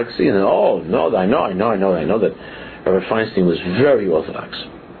Orthodoxy, and no, I know that Rabbi Feinstein was very Orthodox.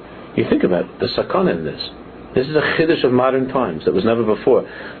 You think about it, the sakana in this. This is a chiddush of modern times that was never before.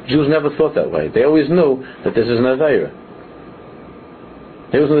 Jews never thought that way. They always knew that this is an Aveira.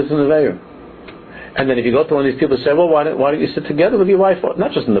 They always knew this is an Aveira. And then if you go to one of these people and say, why don't you sit together with your wife,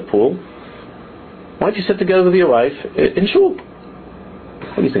 not just in the pool, why don't you sit together with your wife in shul?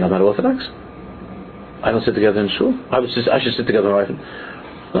 What do you think, I'm not Orthodox? I don't sit together in shul? I should sit together with my wife.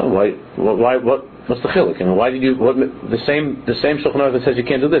 No, why, what's the chiluk? Why did you, the same Shulchan Aruch that says you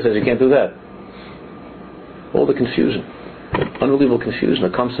can't do this, says you can't do that. All the confusion, unbelievable confusion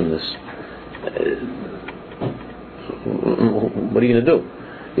that comes from this. What are you going to do?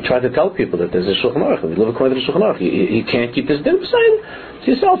 You try to tell people that there's a Shulchan Aruch, you live according to the Shulchan Aruch. You can't keep this din. So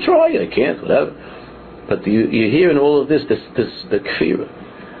you say, I'll try. I can't, whatever. But you hear in all of this the kfira.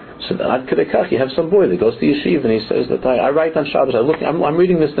 So Ad Kedei Kach, you have some boy that goes to yeshiva and he says that I write on Shabbos. I'm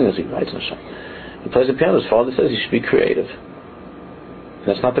reading this thing as he writes on Shabbos. He plays the piano. His father says you should be creative.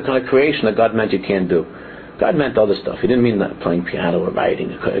 That's not the kind of creation that God meant you can't do. God meant other stuff. He didn't mean that playing piano or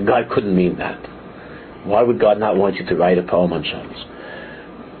writing. God couldn't mean that. Why would God not want you to write a poem on Shabbos?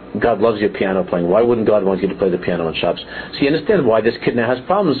 God loves your piano playing. Why wouldn't God want you to play the piano on Shabbos? So you understand why this kid now has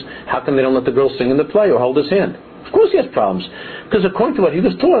problems. How come they don't let the girl sing in the play or hold his hand? Of course he has problems. Because according to what he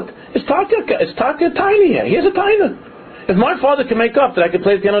was taught, it's taka tiny here. He has a tiny. If my father can make up that I could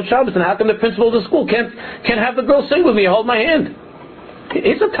play the piano on Shabbos, then how come the principal of the school can't have the girl sing with me or hold my hand?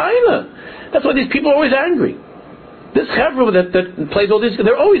 It's a tiny. That's why these people are always angry. This chevra that plays all these,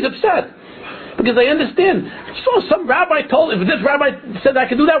 they're always upset. Because they understand. So some rabbi told, if this rabbi said I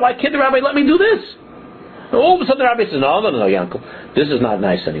could do that, why can't the rabbi let me do this? And all of a sudden the rabbi says, no, Yankel, this is not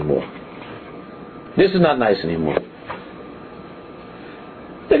nice anymore. This is not nice anymore.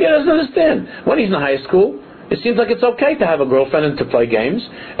 The guy doesn't understand. When he's in high school, it seems like it's okay to have a girlfriend and to play games.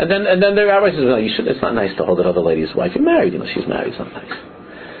 And then the rabbi says, no, it's not nice to hold another lady's wife. You're married, she's married, it's not nice.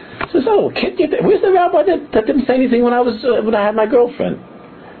 He says, can't you, where's the rabbi that didn't say anything when I had my girlfriend?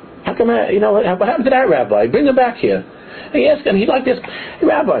 How come what happened to that rabbi? Bring him back here. And he asked him, he liked this. Hey,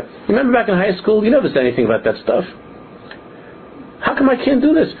 Rabbi, remember back in high school, you never said anything about that stuff. How come I can't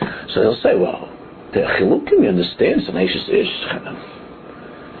do this? So he'll say, well, the chilukim, you understand, it's an Ashes Ish.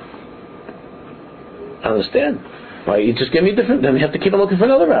 I understand. Why, you just give me different, then you have to keep on looking for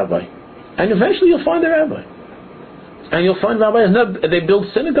another rabbi. And eventually you'll find a rabbi. And you'll find rabbis, they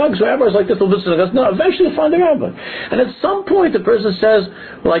build synagogues, rabbis like this will build synagogues. No, eventually you'll find a rabbi. And at some point the person says,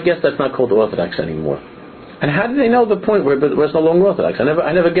 well, I guess that's not called Orthodox anymore. And how do they know the point where it's no longer Orthodox? I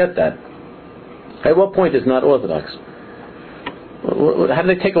never get that. At what point is not Orthodox? How do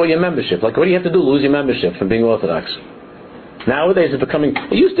they take away your membership? Like, what do you have to do, lose your membership from being Orthodox? Nowadays it's becoming,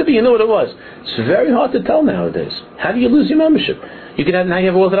 it used to be, you know what it was. It's very hard to tell nowadays. How do you lose your membership? Now you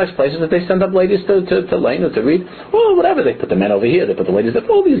have Orthodox places that they send up ladies to learn or to read. Well, whatever, they put the men over here, they put the ladies, they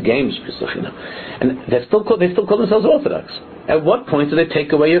put all these games, and they still call themselves Orthodox. At what point do they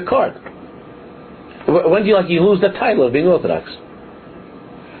take away your card? When do you lose the title of being Orthodox?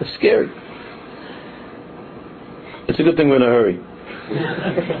 It's scary. It's a good thing we're in a hurry.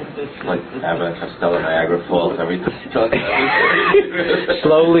 Like Abbott and Costello, Niagara Falls, everything.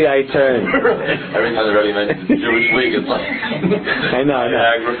 Slowly I turn. Every time the Rebbe mentions the Jewish League, it's like I know.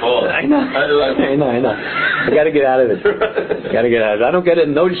 Niagara Falls. I know. I got to get out of it. I don't get it.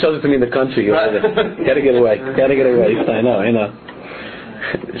 Nobody shows it to me in the country. Got to get away. I know.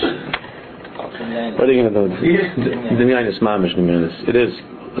 What are you going to do? Demyanis, mamish demyanis. It is.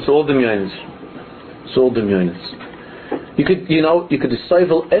 It's all demyanis. You could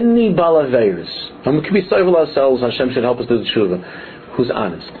disciple any balaveiris, and we could be disciple ourselves. Hashem should help us do the tshuva. Who's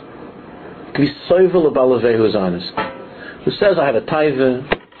honest? You could be disciple a balaveir who's honest. Who says, I have a taiva,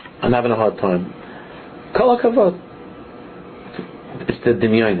 I'm having a hard time. Kol hakavod. It's the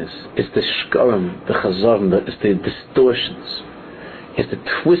demyanis. It's the shkarim, the chazarim, it's the distortions. It's the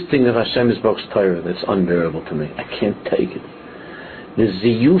twisting of Hashem's box Torah that's unbearable to me. I can't take it. The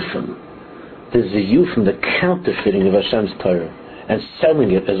ziyufim, the counterfeiting of Hashem's Torah, and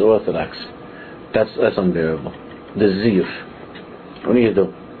selling it as orthodox. That's unbearable. The ziyuf. What do you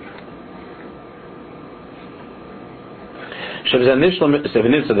do?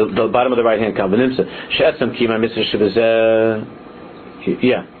 The bottom of the right hand column.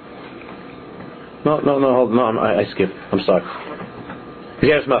 Yeah. No, hold on. I skipped. I'm sorry. You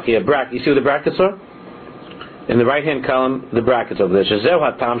see where the brackets are? In the right hand column, the brackets over there.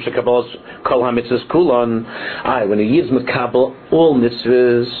 When he uses makabel all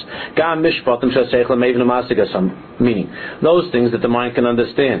mitzvahs, meaning those things that the mind can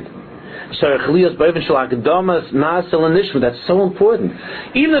understand. That's so important.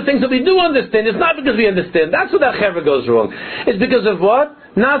 Even the things that we do understand, it's not because we understand. That's where that chevra goes wrong. It's because of what?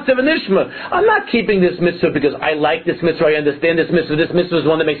 Nasa v'nishma. I'm not keeping this mitzvah because I like this mitzvah, I understand this mitzvah is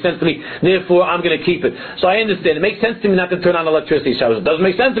one that makes sense to me, therefore I'm going to keep it. So I understand. It makes sense to me not to turn on electricity showers. It doesn't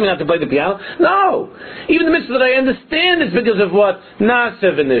make sense to me not to play the piano. No. Even the mitzvah that I understand is because of what?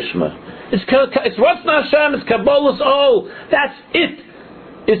 Nasa v'nishma. It's Ratzon Hashem, it's Kabbalah's all. That's it.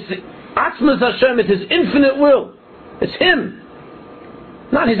 It's Atzmas Hashem, it's His infinite will. It's Him.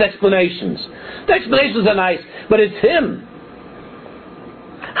 Not His explanations. The explanations are nice, but it's Him.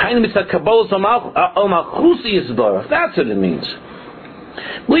 That's what it means.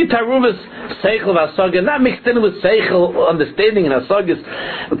 Bli taruvas seichel v'asagah, not mixed in with seichel understanding and asagah.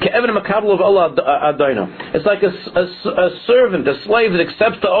 Ke'evin makabel of Allah adayno. It's like a servant, a slave that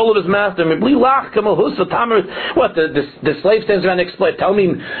accepts the all of his master. Bli lach kamal hus v'tamer. What the slave stands around and explains. Tell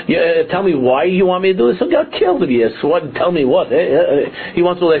me why you want me to do this. He'll get killed if he asks. What? Tell me what? He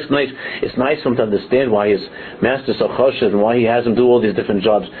wants all the explanation. It's nice for him to understand why his master's so choshev and why he has him do all these different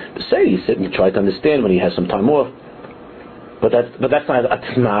jobs. But say he sit and try to understand when he has some time off. But that's not a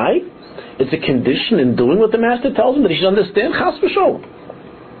t'nai. It's a condition in doing what the master tells him that he should understand. Chas v'shol.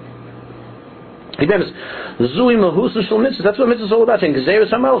 Zui mahusu shel mitzvahs. That's what mitzvahs is all about.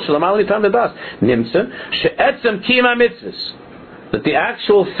 That the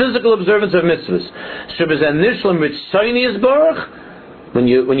actual physical observance of mitzvahs. When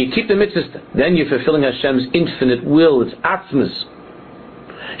you keep the mitzvahs, then you're fulfilling Hashem's infinite will. It's atzmas.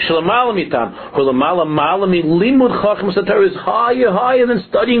 Limud Chachmas HaTorah is higher than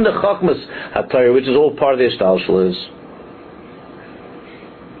studying the Chachmas HaTorah, which is all part of the Ishtalshel.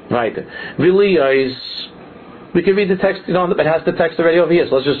 Right. We can read the text. It has the text already over here.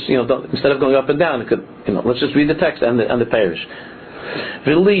 So let's just, instead of going up and down, let's just read the text and the parish.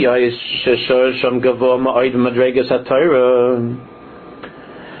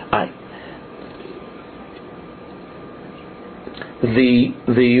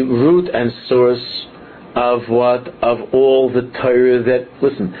 The root and source of what? Of all the Torah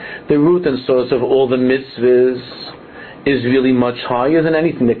the root and source of all the mitzvahs is really much higher than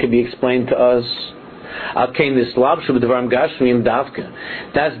anything that can be explained to us. That's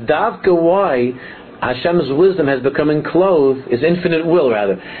davka why Hashem's wisdom has become enclosed, His infinite will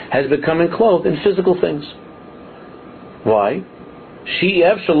rather, has become enclosed in physical things. Why?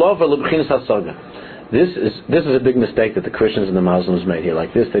 This is a big mistake that the Christians and the Muslims made here.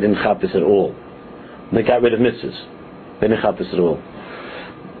 Like this, they didn't chop this at all. They got rid of mitzvahs. They didn't chop this at all.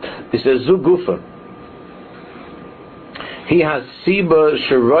 He says, Zu Gufa. He has Siba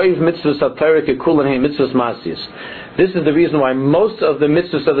Sheroiv mitzvahs HaTorah Kekulan He mitzvahs Masiyas. This is the reason why most of the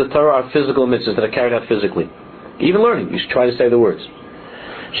mitzvahs of the Torah are physical mitzvahs that are carried out physically. Even learning, you should try to say the words.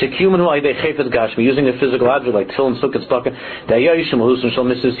 Using a physical object like tefillin, sukkah, tzedakah,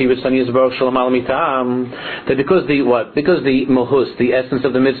 that because the mahus, the essence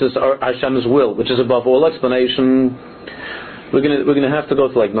of the mitzvahs are Hashem's will, which is above all explanation. We're gonna have to go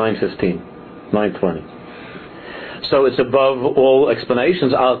to like 9:15, 9:20. So it's above all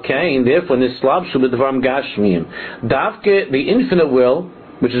explanations. Al kain, therefore, nislabshu b'dvarim gashmiyim. Davke, the infinite will,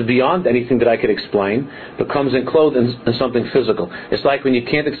 which is beyond anything that I could explain, becomes enclosed in something physical. It's like when you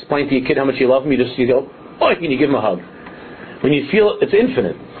can't explain to your kid how much you love him, you go, oh, and you give him a hug. When you feel it's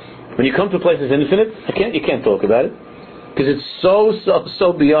infinite. When you come to a place that's infinite, you can't talk about it. Because it's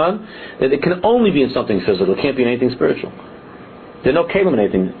so beyond that it can only be in something physical. It can't be in anything spiritual. There's no kalim in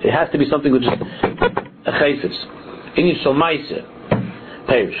anything. It has to be something which is a chayfetz. Inyan shal ma'aseh.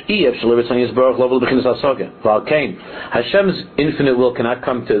 Hashem's infinite will cannot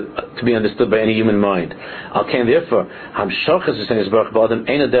come to be understood by any human mind. Therefore,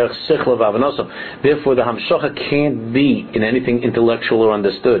 therefore the Hamshocha can't be in anything intellectual or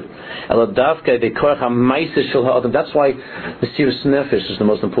understood. That's why the Sirus Nefesh is the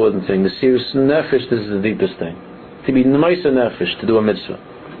most important thing. The Sirus Nefesh, this is the deepest thing. To be Meiser Nefesh, to do a mitzvah.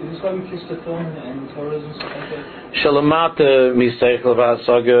 Is this why we kiss the phone and Torahs and stuff like that? Shalamata miseichel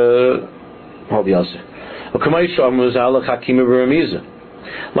v'asaga. Hold Yosef. Like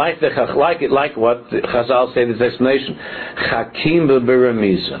what Chazal say, this explanation, Chakim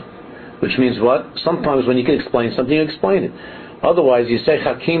b'remiza, which means what? Sometimes when you can explain something, you explain it. Otherwise, you say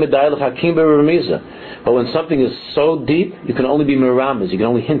Chakim b'dayel Chakim b'remiza. But when something is so deep, you can only be meramis. You can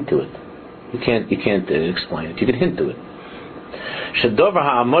only hint to it. You can't explain it. You can hint to it.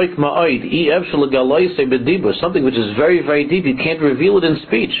 Something which is very, very deep, you can't reveal it in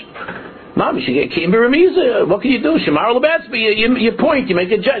speech. What can you do? You point, you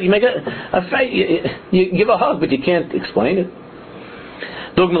make a judge, you make a face, you give a hug, but you can't explain it.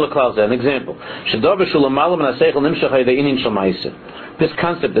 An example. This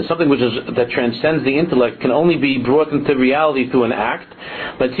concept that something that transcends the intellect can only be brought into reality through an act.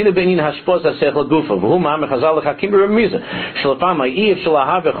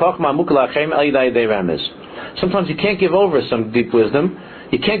 Sometimes you can't give over some deep wisdom.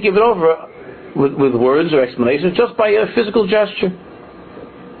 You can't give it over with words or explanations, just by a physical gesture.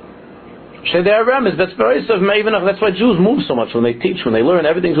 That's very that's why Jews move so much when they teach, when they learn.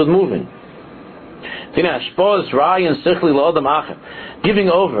 Everything's with moving. Giving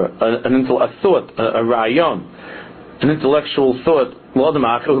over a thought, a rayon, an intellectual thought.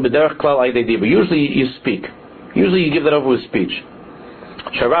 Usually you speak. Usually you give that over with speech.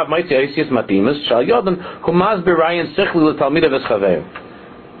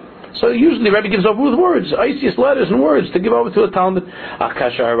 So usually the Rebbe gives over with words, ices, letters and words to give over to a Talmud. But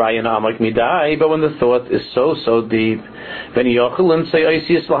when the thought is so deep,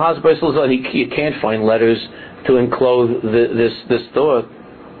 you can't find letters to enclose this thought,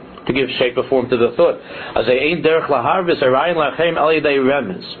 to give shape or form to the thought.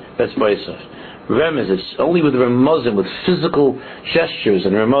 That's Baisaf. Remez, it's only with remozim, with physical gestures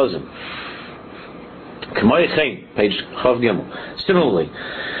and remozim. Page Chav Gimel. Similarly,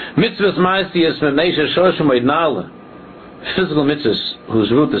 mitzvahs ma'asiyas me'neisha shoshim oidnala, physical mitzvahs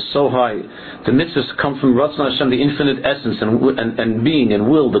whose root is so high. The mitzvahs come from Ratzon Hashem, the infinite essence and being and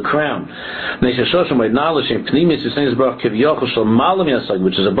will, the crown. Neisha shoshim oidnala shem pnimis v'senis barach kivyochel shel malam yasag,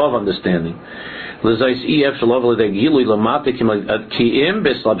 which is above understanding. L'zayis ef shalovel legilui lamate ki'im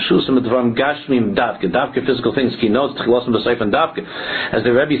beslabshusim edvarim gashmim davke physical things ki knows tchilosim b'seif and davke. As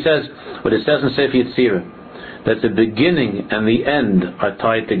the Rebbe says, what it says in Sefer Yetzirah, that the beginning and the end are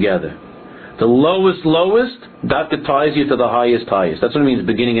tied together. The lowest davke ties you to the highest. That's what it means,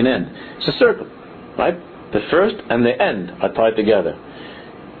 beginning and end. It's a circle, right? The first and the end are tied together.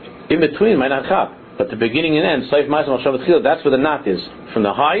 In between might not chap, but the beginning and end, seif ma'aseh ma'ashav v'tchila, that's where the knot is. From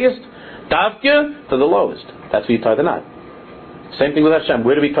the highest davke to the lowest. That's where you tie the knot. Same thing with Hashem.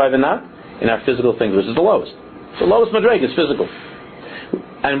 Where do we tie the knot? In our physical things, which is the lowest. The lowest madreg is physical.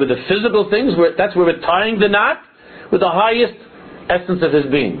 And with the physical things, that's where we're tying the knot with the highest essence of His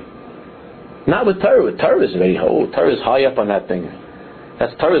being. Not with Torah. With Torah is Torah is high up on that thing.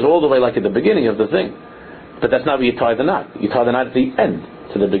 Torah is all the way like at the beginning of the thing. But that's not where you tie the knot. You tie the knot at the end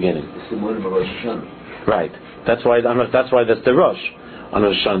to the beginning. Right. That's why that's the Rosh. On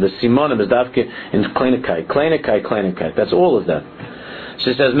Rosh Hashanah, the Simonim is davke in Kleinigkeit. That's all of that.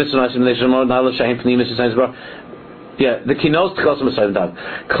 She says, the kinos tchilosim b'seif dav.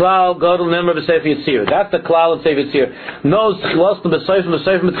 Klal gadol nemar b'seif yitzir. That's the klal of Sefer Yitzir. Knows tchilosim b'seif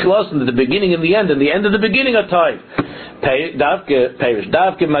tchilosim. The beginning and the end of the beginning are tied.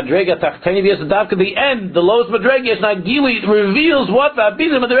 Davke madrega tachteni v'yes davke the end, the lowest madrega is not gili. It reveals what the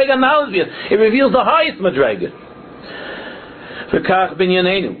abizah madrega knowledge is. It reveals the highest madrega.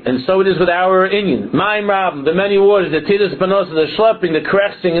 And so it is with our inyan. Ma'im Rabim, the many waters, the tidas panos, the schlepping, the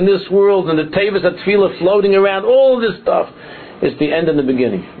crashing in this world, and the tevas that tefillah floating around, all this stuff is the end and the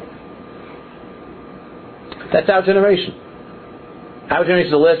beginning. That's our generation. Our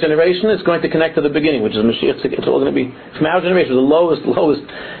generation, the last generation, is going to connect to the beginning, which is Mashiach. It's all going to be from our generation, the lowest.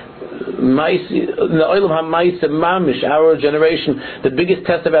 Our generation, the biggest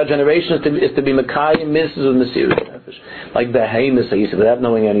test of our generation is to be Mekayim Mitzvahs with Mesiras Nefesh, like the Hamas Yisrael, without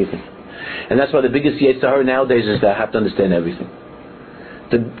knowing anything. And that's why the biggest Yetzirah nowadays is that I have to understand everything.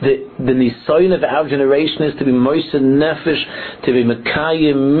 The nisayon of our generation is to be Mesiras Nefesh, to be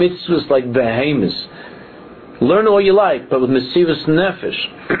Mekayim Mitzvahs like Behemoths. Learn all you like, but with Mesiras Nefesh,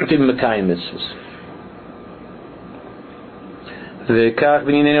 to be Mekayim Mitzvahs. Because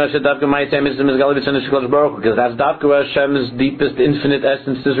that's Davka where Hashem's deepest, infinite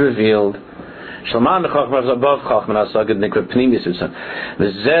essence is revealed. Now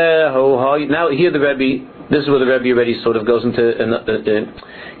here the Rebbe, this is where the Rebbe already sort of goes into,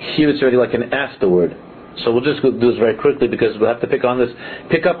 here it's already like an afterword. So we'll just do this very quickly because we'll have to pick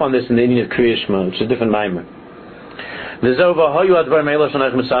up on this in the Indian of Kriya Shema, which is a different mimer. In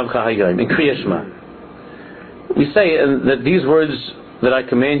Kriya Shema, we say that these words that I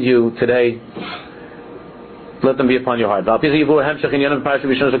command you today, let them be upon your heart. The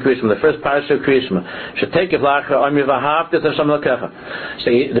first parasha of creation.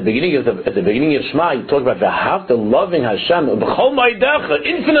 Say at the beginning of Shema, you talk about v'ahavta, loving Hashem,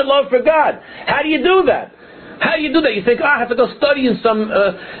 infinite love for God. How do you do that? You think, I have to go study I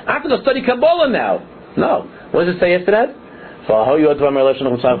have to go study Kabbalah now. No. What does it say after that?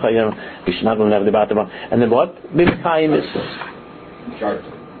 And then what?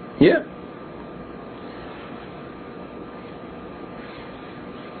 Yeah.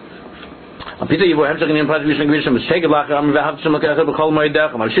 Peter, you have taken in part of the Grisham, shake it like I'm have some like a call my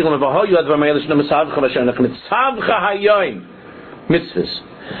dach. I'm sure you had my Elish Namasav Khavashan, Mitzavcha Hayoim.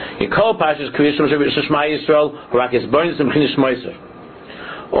 Mitzvahs. You call Pashas Krisham Shema Yisrael, Rakis Burns and Chinish Meiser.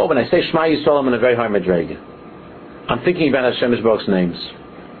 Oh, when I say Shema Yisrael, I'm in a very high madrega. I'm thinking about Hashem Yisrael's names.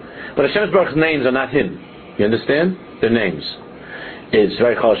 But Hashem Yisrael's names are not Him. You understand? They're names. It's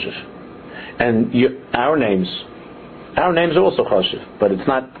very choshev. And our names are also choshev, but it's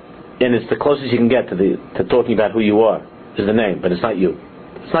not. And it's the closest you can get to talking about who you are is the name, but it's not you.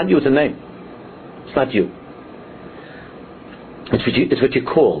 It's not you. It's a name. It's not you. It's what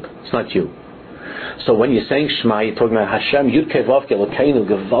you're called. It's not you. So when you're saying Shema, you're talking about Hashem, Yud Kei Vav Kei Elokeinu,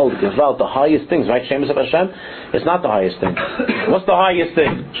 Gevald, the highest things, right? Shemus of Hashem. It's not the highest thing. What's the highest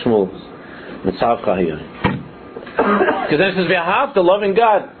thing? Shmuel. Mitzavcha here. Because then it says v'ahavta, loving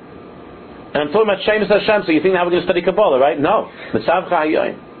God. And I'm talking about Shemus Hashem. So you think now we're going to study Kabbalah, right? No. Mitzavcha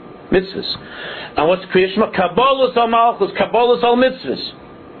hayoim. Mitzvahs. And what's Kriya Shema? Kabbalah's al Malchus, Kabbalah's al Mitzvahs.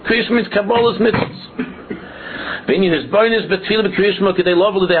 Kriya Shema means Kabbalah's Mitzvahs. V'inyan is bonus betfila b'Kriya Shema k'dei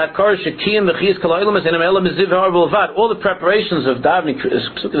lovelu de hakar shekiyim v'chiyas kalaylam as enam elam ziv har v'levad. All the preparations of davening,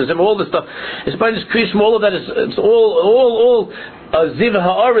 all the stuff, it's bonus Kriya Shema. All of that is it's all ziv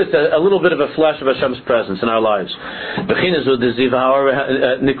ha'ar is a little bit of a flash of Hashem's presence in our lives. B'chinas with the ziv ha'ar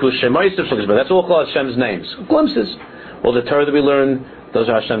nikus shemaisav, but that's all called Hashem's names. Glimpses. All the Torah that we learn. Those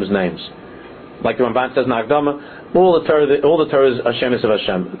are Hashem's names. Like the Ramban says in Akdama, all the Torah is Hashem is of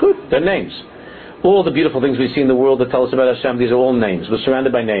Hashem. Good, they're names. All the beautiful things we see in the world that tell us about Hashem, these are all names. We're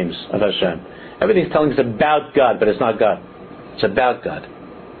surrounded by names of Hashem. Everything's telling us about God, but it's not God. It's about God.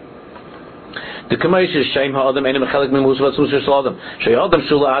 The Kamaish is Shem Ha'adam Einem Chelik Min Musvat Susher Saladam. Sheyadam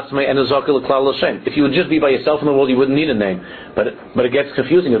Shula Atzmei and Zakil Klal Hashem. If you would just be by yourself in the world, you wouldn't need a name. But it gets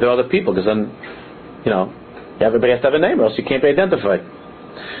confusing if there are other people, because then, everybody has to have a name, or else you can't be identified.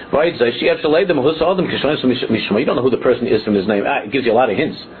 You don't know who the person is from his name. It gives you a lot of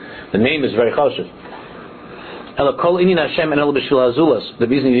hints. The name is very chashuv. The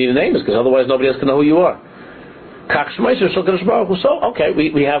reason you need a name is because otherwise nobody else can know who you are. So, okay,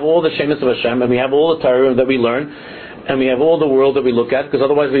 we have all the shemus of Hashem, and we have all the Torah that we learn, and we have all the world that we look at, because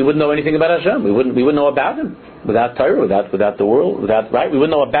otherwise we wouldn't know anything about Hashem. We wouldn't know about Him without Torah, without the world, right? We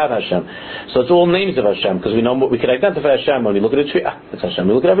wouldn't know about Hashem. So it's all names of Hashem, because we know we can identify Hashem when we look at a tree. It's Hashem.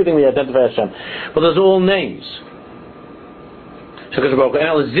 We look at everything, we identify Hashem. But there's all names.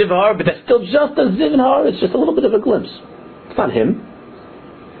 Zivhar, but that's still just a Zivhar. It's just a little bit of a glimpse. It's not Him.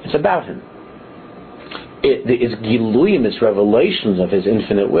 It's about Him. It's Giluyim, it's revelations of His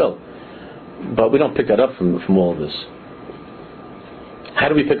infinite will. But we don't pick that up from all of this. How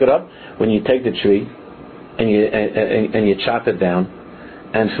do we pick it up? When you take the tree and you chop it down,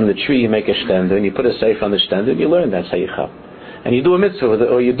 and from the tree you make a shtender, and you put a seif on the shtender, and you learn that's how you chop. And you do a mitzvah with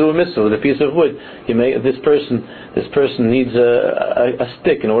a piece of wood. You make this person needs a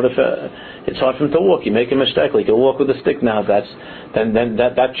stick in order for. It's hard for him to walk. You make him a shtekl. He can walk with a stick now. Then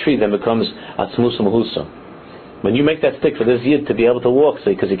that tree then becomes atzmusa mahusa. When you make that stick for this yid to be able to walk,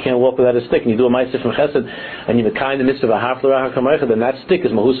 because he can't walk without a stick, and you do a ma'aseh from chesed, and you kind the mitzvah ha'haf l'rach ha'kamaycha, then that stick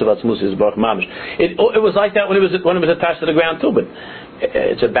is mahusa v'atzmusa is baruch mamish. It was like that when it was attached to the ground too, but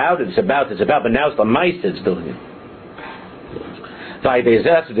it's about. But now it's the ma'aseh it's doing it.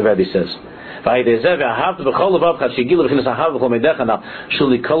 That's what the Rebbe says. Now, when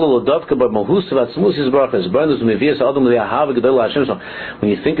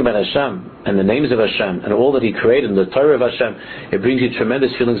you think about Hashem and the names of Hashem and all that He created and the Torah of Hashem, it brings you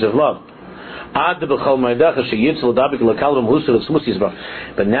tremendous feelings of love. But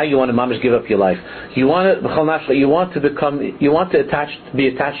now you want to mamish give up your life. You want to be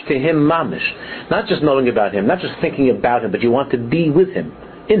attached to Him mamish, not just knowing about Him, not just thinking about Him, but you want to be with Him,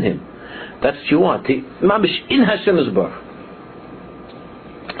 in Him. That's what you want. Mamish in Hashem Yisborach.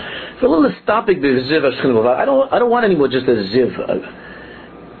 For a little stopping the ziv. I don't want anymore just a ziv.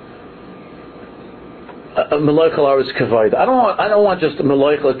 A Meloich al-Aretz Kavayda. I don't want just a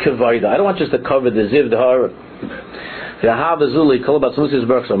Meloich al-Kavayda. I don't want just to cover the Ziv, the Har. To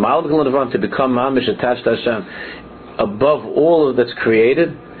become mamish attached to Hashem above all of that's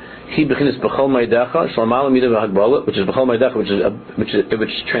created. He bechinas b'chol ma'adecha shalom midah v'hagbala, which is b'chol ma'adecha,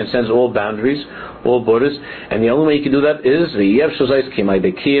 which transcends all boundaries, all borders, and the only way you can do that is v'yev shozayis kimay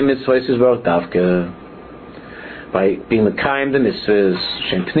dekiyim mitzvahs yisbarach davka, by being the kaim the mitzvahs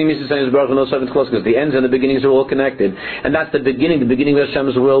shem pnimis yisbarach v'nosavim close, because the ends and the beginnings are all connected, and that's the beginning of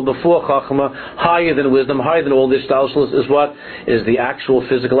Hashem's will before chachma, higher than wisdom, higher than all this stalshlus, is what is the actual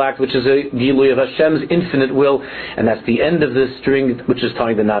physical act, which is a gilui of Hashem's infinite will, and that's the end of this string, which is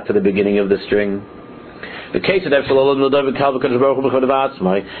tying the knot to the beginning of the string. The case of how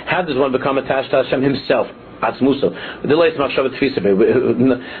does one become attached to Hashem himself? Atzmuso. The latest machshava tfisa,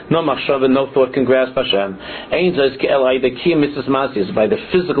 no machshava, no thought can grasp Hashem. Ein zayis ke'elai, the key mitzvahs masis, by the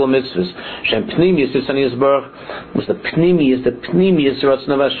physical mitzvahs. Shem pnimius is ani yisbarach, was the pnimius ratzon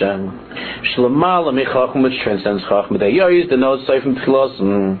of Hashem. Shlamala mechachum, which transcends chachum. The yoyis, the nose seifim tchilos.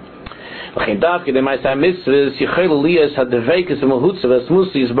 V'chein davke, the ma'aseh mitzvahs, yichel liyas had the vekes of mahutzav,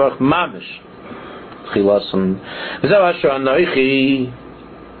 atzmuso yisbarach mamish. Tchilos. V'zav asher anoichi.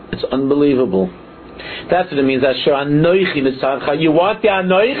 It's unbelievable. That's what it means. Asher anoichi mitzadcha. You want the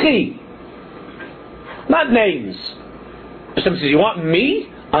anoichi, not names. Hashem says, you want me?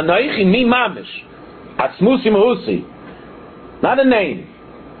 Anoichi, me mamish. Atzmusi mahusi. Not a name.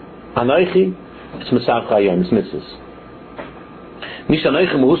 Anoichi, it's mitzadcha yom. It's mitzvahs. Mish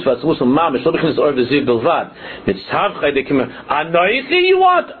anoichi mahus v'atzmusi mamish. Lo b'chinas or v'ziv bilvad. Mitzadcha dekim. Anoichi, you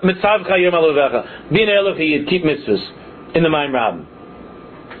want? Mitzadcha yom aluvecha. Bin elochi, keep mitzvahs in the Maim Rabbim.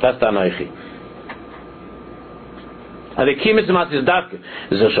 That's the anoichi. And the key mitzvah is davke.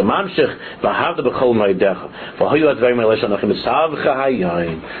 Zer shemamshich v'havda b'chol ma'adecha. V'hoyu advarim elisha anachim mitzavcha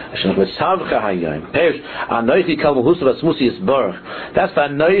hayoyim. Hashem mitzavcha hayoyim. Perish anoichi kal v'husav atzmusi yisbarach. That's the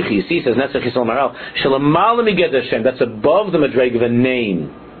anoichi. See, says Netzach Yisrael Maral. Shalamalam yiged Hashem. That's above the madreg of a name.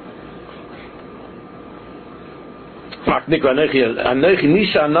 Anoichi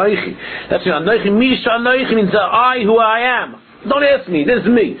misha anoichi. That's what anoichi misha anoichi means. I who I am. Don't ask me. This is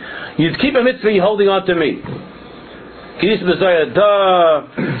me. You keep a mitzvah. You're holding on to me. Kidis bezayah da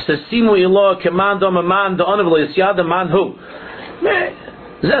sesimu ilah command on man the honorable is yada man who.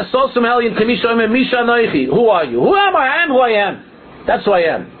 Zeh sosum elyon kamisha misha noichi. Who are you? Who am I? I am who I am. That's who I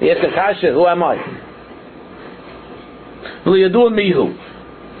am. Yes, kasha. Who am I? V'liyadun mihu.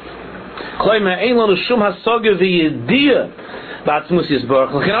 Kloimer ein lanu shum hasoga v'yediyah b'atzmus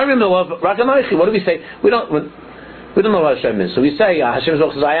yisbarach. Can I remember the love rakanoichi? What do we say? We don't know what Hashem is. So we say Hashem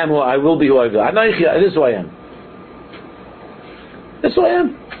says I am who I will be who I will. Anoichi. This is who I am. That's who I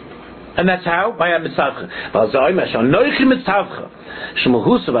am. And that's how? By mitzavcha.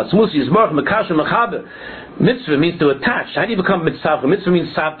 Mitzvah means to attach. How do you become mitzavcha? Mitzvah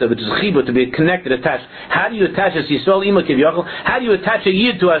means savta, which is chibur, to be connected, attached. How do you attach a Yisrael ima kivyachol? How do you attach a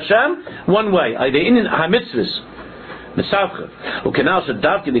yid to Hashem? One way. Either in ha-mitzvahs. Mitzavcha. Ukenal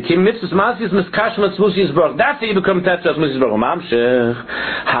shadavki, the kim mitzvahs masis miskash matzmus yisbarach. That's how you become attached to Matzmus yisbarach. Mamshech.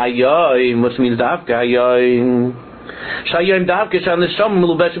 Hayoim, which means davka hayoim. In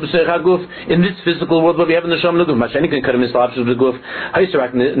this physical world, what we have in the Neshama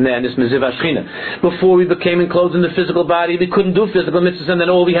before we became enclosed in the physical body, we couldn't do physical mitzvahs, and then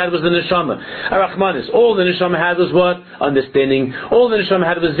all we had was the Neshama. Arachmanis. All the Neshama had was what? Understanding. All the Neshama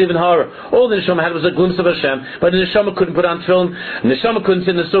had was Ziv and Hara. All the Neshama had was a glimpse of Hashem. But the Neshama couldn't put on film. The Neshama couldn't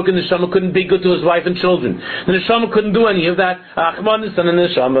sit in the sukkah. The Neshama couldn't be good to his wife and children. The Neshama couldn't do any of that. Arachmanis and the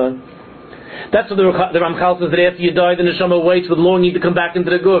Neshama. That's what the Ramchal says, that after you die, the neshama waits with longing to come back into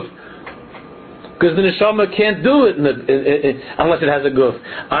the guf, because the neshama can't do it unless it has a guf.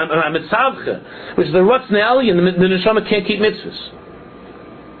 I'm mitzavcha, which is the Ratzon Elyon. The neshama can't keep mitzvahs.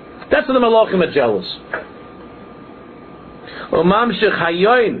 That's what the malachim are jealous. Umamshich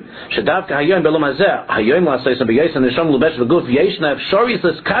hayoim shadavka hayoim belom hazeh hayoim la'asayis b'yais and neshama lubesh v'guf yeshna efshoris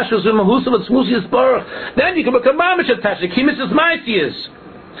l'skashus v'mahusav v'tzmusi yisbarach. Then you can become mamish attached. Ki mitzvahs ma'asiyis.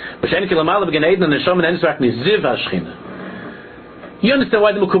 You understand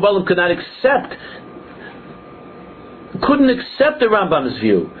why the Mekubalim couldn't accept the Rambam's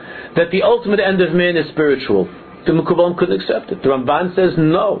view that the ultimate end of man is spiritual. The Mekubalim couldn't accept it. The Ramban says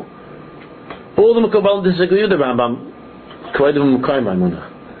no. All the Mekubalim disagree with the Rambam.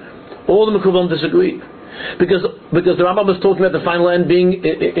 All the Mekubalim disagree. Because the Rambam was talking about the final end being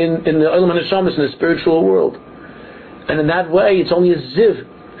in the Olam HaNeshamas, in the spiritual world. And in that way, it's only a ziv.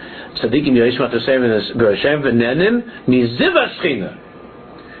 Tzadikim Yeshua Tosevim Gerashem v'nenim miziv hashchina.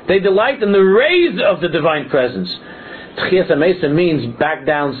 They delight in the rays of the divine presence. Tchias HaMesa means back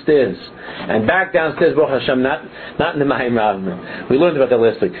downstairs. And back downstairs, Baruch Hashem, not in the Mahim Ravim. We learned about that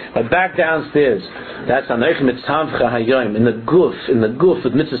last week. But back downstairs, that's Anoich Mitzavcha Hayoim, in the guf,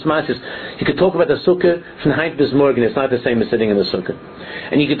 with Mitzvahs Masis. You could talk about the Sukkah from Heint bis Morgen, it's not the same as sitting in the Sukkah.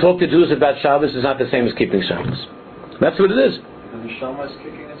 And you could talk to Jews about Shabbos, it's not the same as keeping Shabbos. That's what it is. The neshama is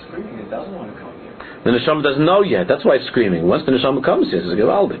kicking and screaming. It doesn't want to come here. The neshama doesn't know yet. That's why it's screaming. Once the neshama comes here, it's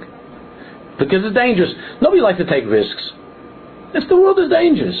gewaldig. Because it's dangerous. Nobody likes to take risks. If the world is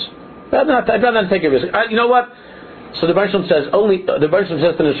dangerous, I'd rather not take a risk. You know what? So the Baruch Shalom says the Baruch Shalom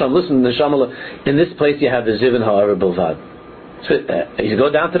says to the neshama, listen, neshama, in this place you have the ziv and ha'ara bilvad. So if you go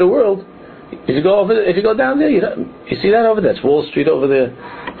down to the world, if you go down there, you see that over there. It's Wall Street over there,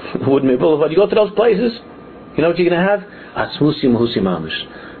 Woodmere Boulevard. You go to those places. You know what you're going to have? Atzmusi Mahusi Mamish.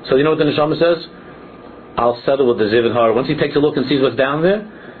 So you know what the neshama says? I'll settle with the ziv and ha'ara. Once he takes a look and sees what's down there,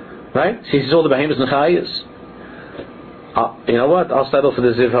 right? Sees all the behemoths and chayas. You know what? I'll settle for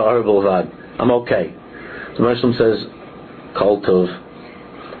the ziv ha'ara bilvad. I'm okay. The Muslim says, Kol Tov,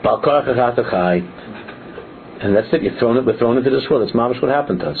 Bal Korach Echat Achai, and that's it. We're thrown into this world. That's mamish what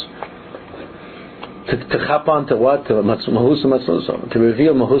happened to us. To chap on to what? To Mahus Matzlusa. To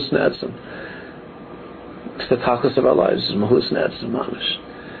reveal Mahus Netzim. It's the tachlis of our lives. It's Mahus Netzim mamish,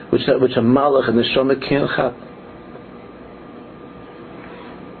 which a malach and the neshama can't chap.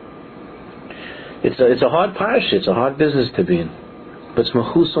 It's a hard parasha. It's a hard business to be in, but it's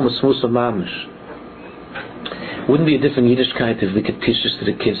Mahus mamish. Wouldn't be a different Yiddishkeit if we could teach this to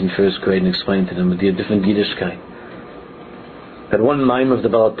the kids in first grade and explain to them. It would be a different Yiddishkeit. That one mime of the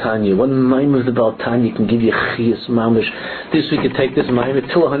Baal Tanya can give you chiyas mamish. This we could take this mime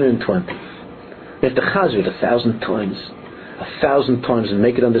till 120. We have to chazir it 1,000 times. 1,000 times and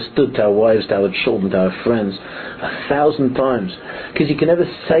make it understood to our wives, to our children, to our friends. 1,000 times. Because you can never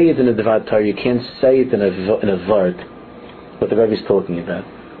say it in a Devar Torah. You can't say it in a Vard. What the Rebbe is talking about.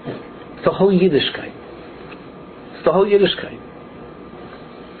 It's the whole Yiddishkeit. It's the whole Yiddishkeit.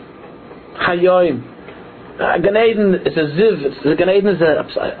 Hayoim. Gan Eden is a ziv. Gan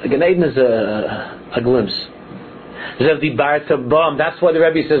Eden is a glimpse. Zev di barta bam. That's why the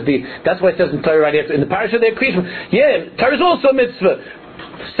Rebbe says that's why it says in Torah right after in the parasha there creation. Yeah, Torah is also a mitzvah.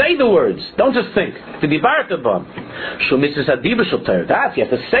 Say the words. Don't just think. The di barta bam. Shul mitzvah adiba shul Torah. That's you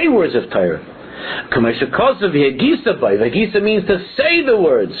have to say words of Torah. Kamesha kosav v'hegisa by. V'hegisa means to say the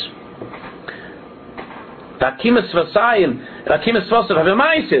words.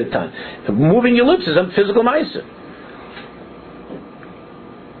 Moving your lips is a physical ma'aser.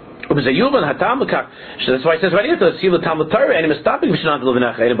 That's why it says right here to see the Talmud Torah and I'm stopping. We have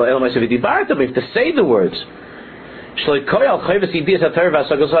to say the words.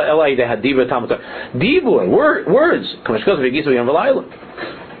 Dibur, words.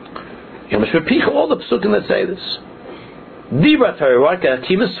 All the psukim that say this. Dibur Torah, what?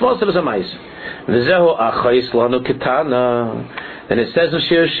 Kimas Svasav is a ma'aser. V'zehu achayis lanu kitana. And it says in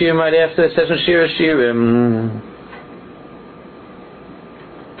Shir Shirim right after. It says in Shir Shirim,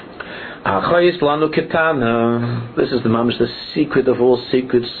 achayis lanu kitana. This is the mamish, the secret of all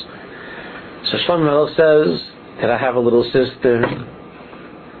secrets. So Shlomo Melech says that I have a little sister.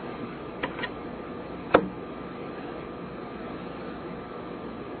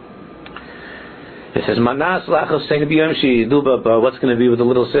 It says, Manas lachos saying b'yom sheyidu, but what's going to be with the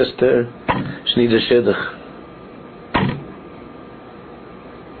little sister? She needs a shidduch.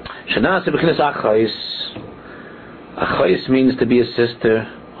 Shanas b'chinas achais. Achais means to be a sister.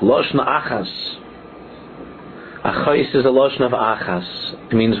 Loshna achas. Achais is a loshna of achas.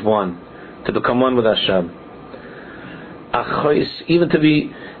 It means one. To become one with Hashem. Achais, even to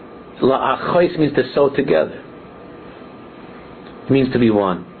be, achais means to sew together. It means to be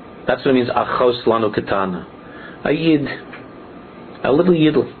one. That's what it means, achos lanu katana. A yid. A little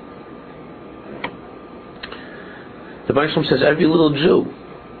yidl. The Baruch Shalom says every little Jew.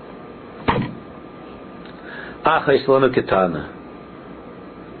 Achos lanu katana.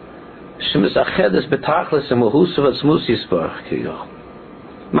 Shemis achedes betachlis emuhusav atzmus yisbarach kiyo.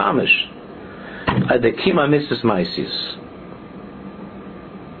 Mamish. Adekim amitzvos maisis.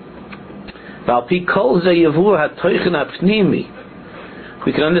 Valpi kol ze yavur hatoichen apnimi.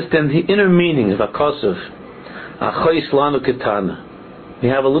 We can understand the inner meaning of Akosov. Achayis lanu ketana. We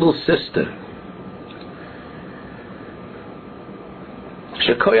have a little sister.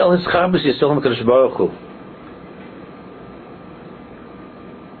 Shekoyal hischabes yisol HaKadosh Baruch Hu.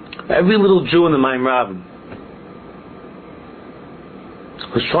 Every little Jew in the Maim Ravim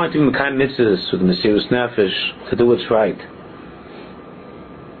who's trying to do Mekayim mitzvahs with the Mesirus Nefesh to do what's right.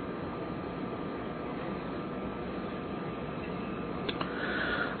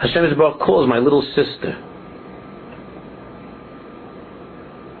 Hashem Yisbarach calls my little sister.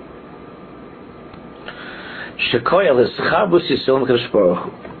 Shekoyal is Chabus Yisrael Mekadosh Baruch Hu.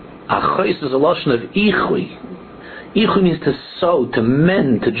 Achois is a lotion of Ichui. Ichui means to sew, to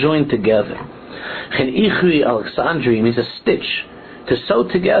mend, to join together. Chen Ichui Alexandria means a stitch, to sew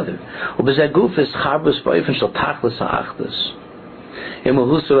together. Ubezaguf is Chabus Ba'ifin Shal Tachlis HaAchdus.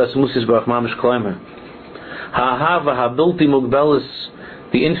 Emuhusu as Musis Baruch Mamish Kloimer. Ha'ahava ha'bilti mugbelis,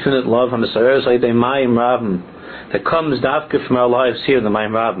 the infinite love, ha'mesareres ha'idei mayim rabim, that comes davka from our lives here in the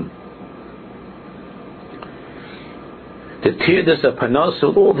mayim rabim. The tirdas of panos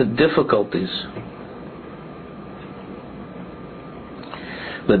with all the difficulties.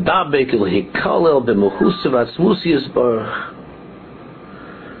 L'dabek il hikalel b'muhusav atzmusias baruch,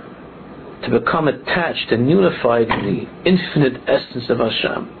 to become attached and unified in the infinite essence of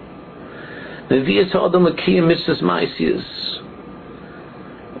Hashem. We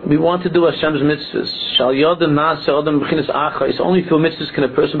want to do Hashem's mitzvahs. It's only through mitzvahs can a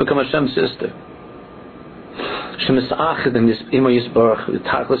person become Hashem's sister. As it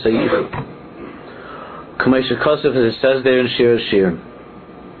says there in Shir Shir.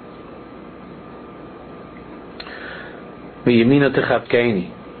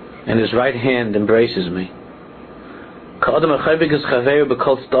 And his right hand embraces me.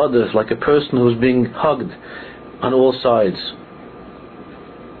 Like a person who's being hugged on all sides.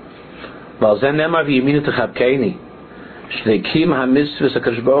 By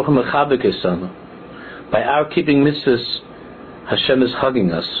our keeping mitzvahs, Hashem is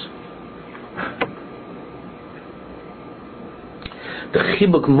hugging us. The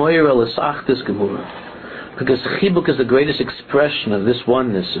chibuk moirel is achtis gemura, because chibuk is the greatest expression of this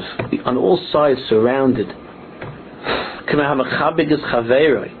oneness, on all sides surrounded. The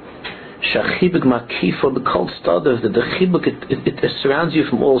chibuk, it surrounds you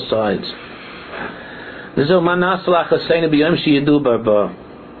from all sides.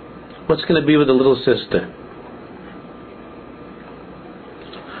 What's going to be with the little sister?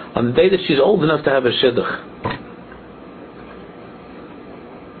 On the day that she's old enough to have a shidduch.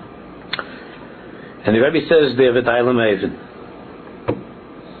 And the Rebbe says there, V'taylam Even.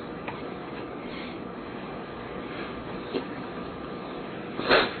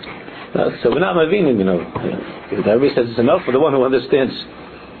 So we're not mavinim, you know. The Rebbe says it's enough for the one who understands.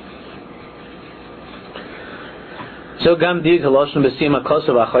 So gam dig haloshn besim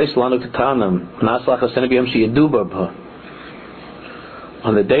akosav achais lanu ketanam naslach hasen b'yom sheyedu barba.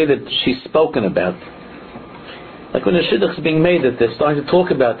 On the day that she's spoken about, like when a shidduch is being made, that they're starting to talk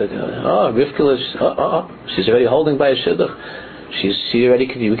about that. Rivka is, she's already holding by a shidduch. She already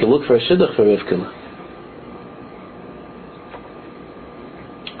we can look for a shidduch for Rivka.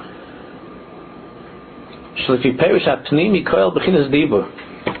 So if you perish at pnimi koel b'chinas dibur,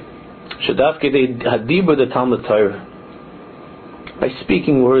 shadavke de hadibur the Talmud Torah, by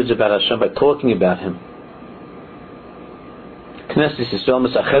speaking words about Hashem, by talking about Him. Knesset Yisrael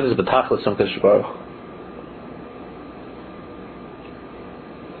Mesachedes B'Tachlis HaKadosh Baruch Hu.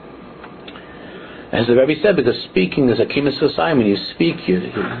 As the Rebbe said, because speaking is a kimus v'sayim. When you speak,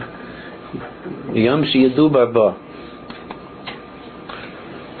 Yom Sheyedu Barba.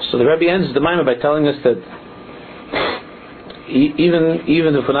 So the Rebbe ends the Maimah by telling us that even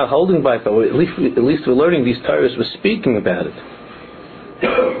if we're not holding by it, but at least we're learning these Torahs, we're speaking about it.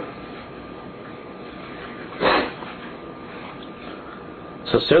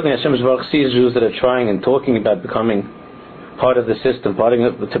 So certainly Hashem Yisrael sees Jews that are trying and talking about becoming part of the system,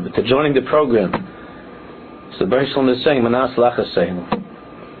 to joining the program. So the Baruch Shalom is saying, Manas Lachas Seinu.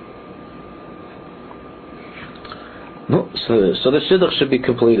 No, so the shidduch should be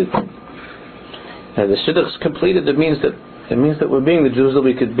completed. And the shidduch is completed. It means that we're being the Jews that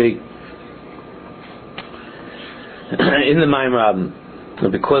we could be in the Mayim Rabim,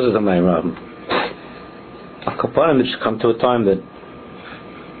 and because of the Mayim Rabim. Al Kapanim, it should come to a time that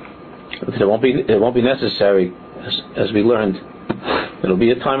it won't be necessary, as we learned. It'll be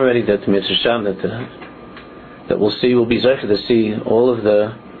a time already that Mitzvah Hashem that we'll be zeicher to see all of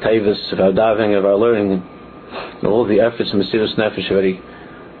the tevus of our davening, of our learning, and all of the efforts of Mesiras Nefesh already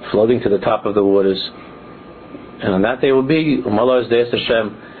floating to the top of the waters. And on that day will be Umalar Zdeis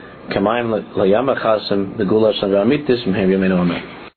Hashem Kamayim Layam Achasem the Gulash and Ramitis from Hem Yemen Omer.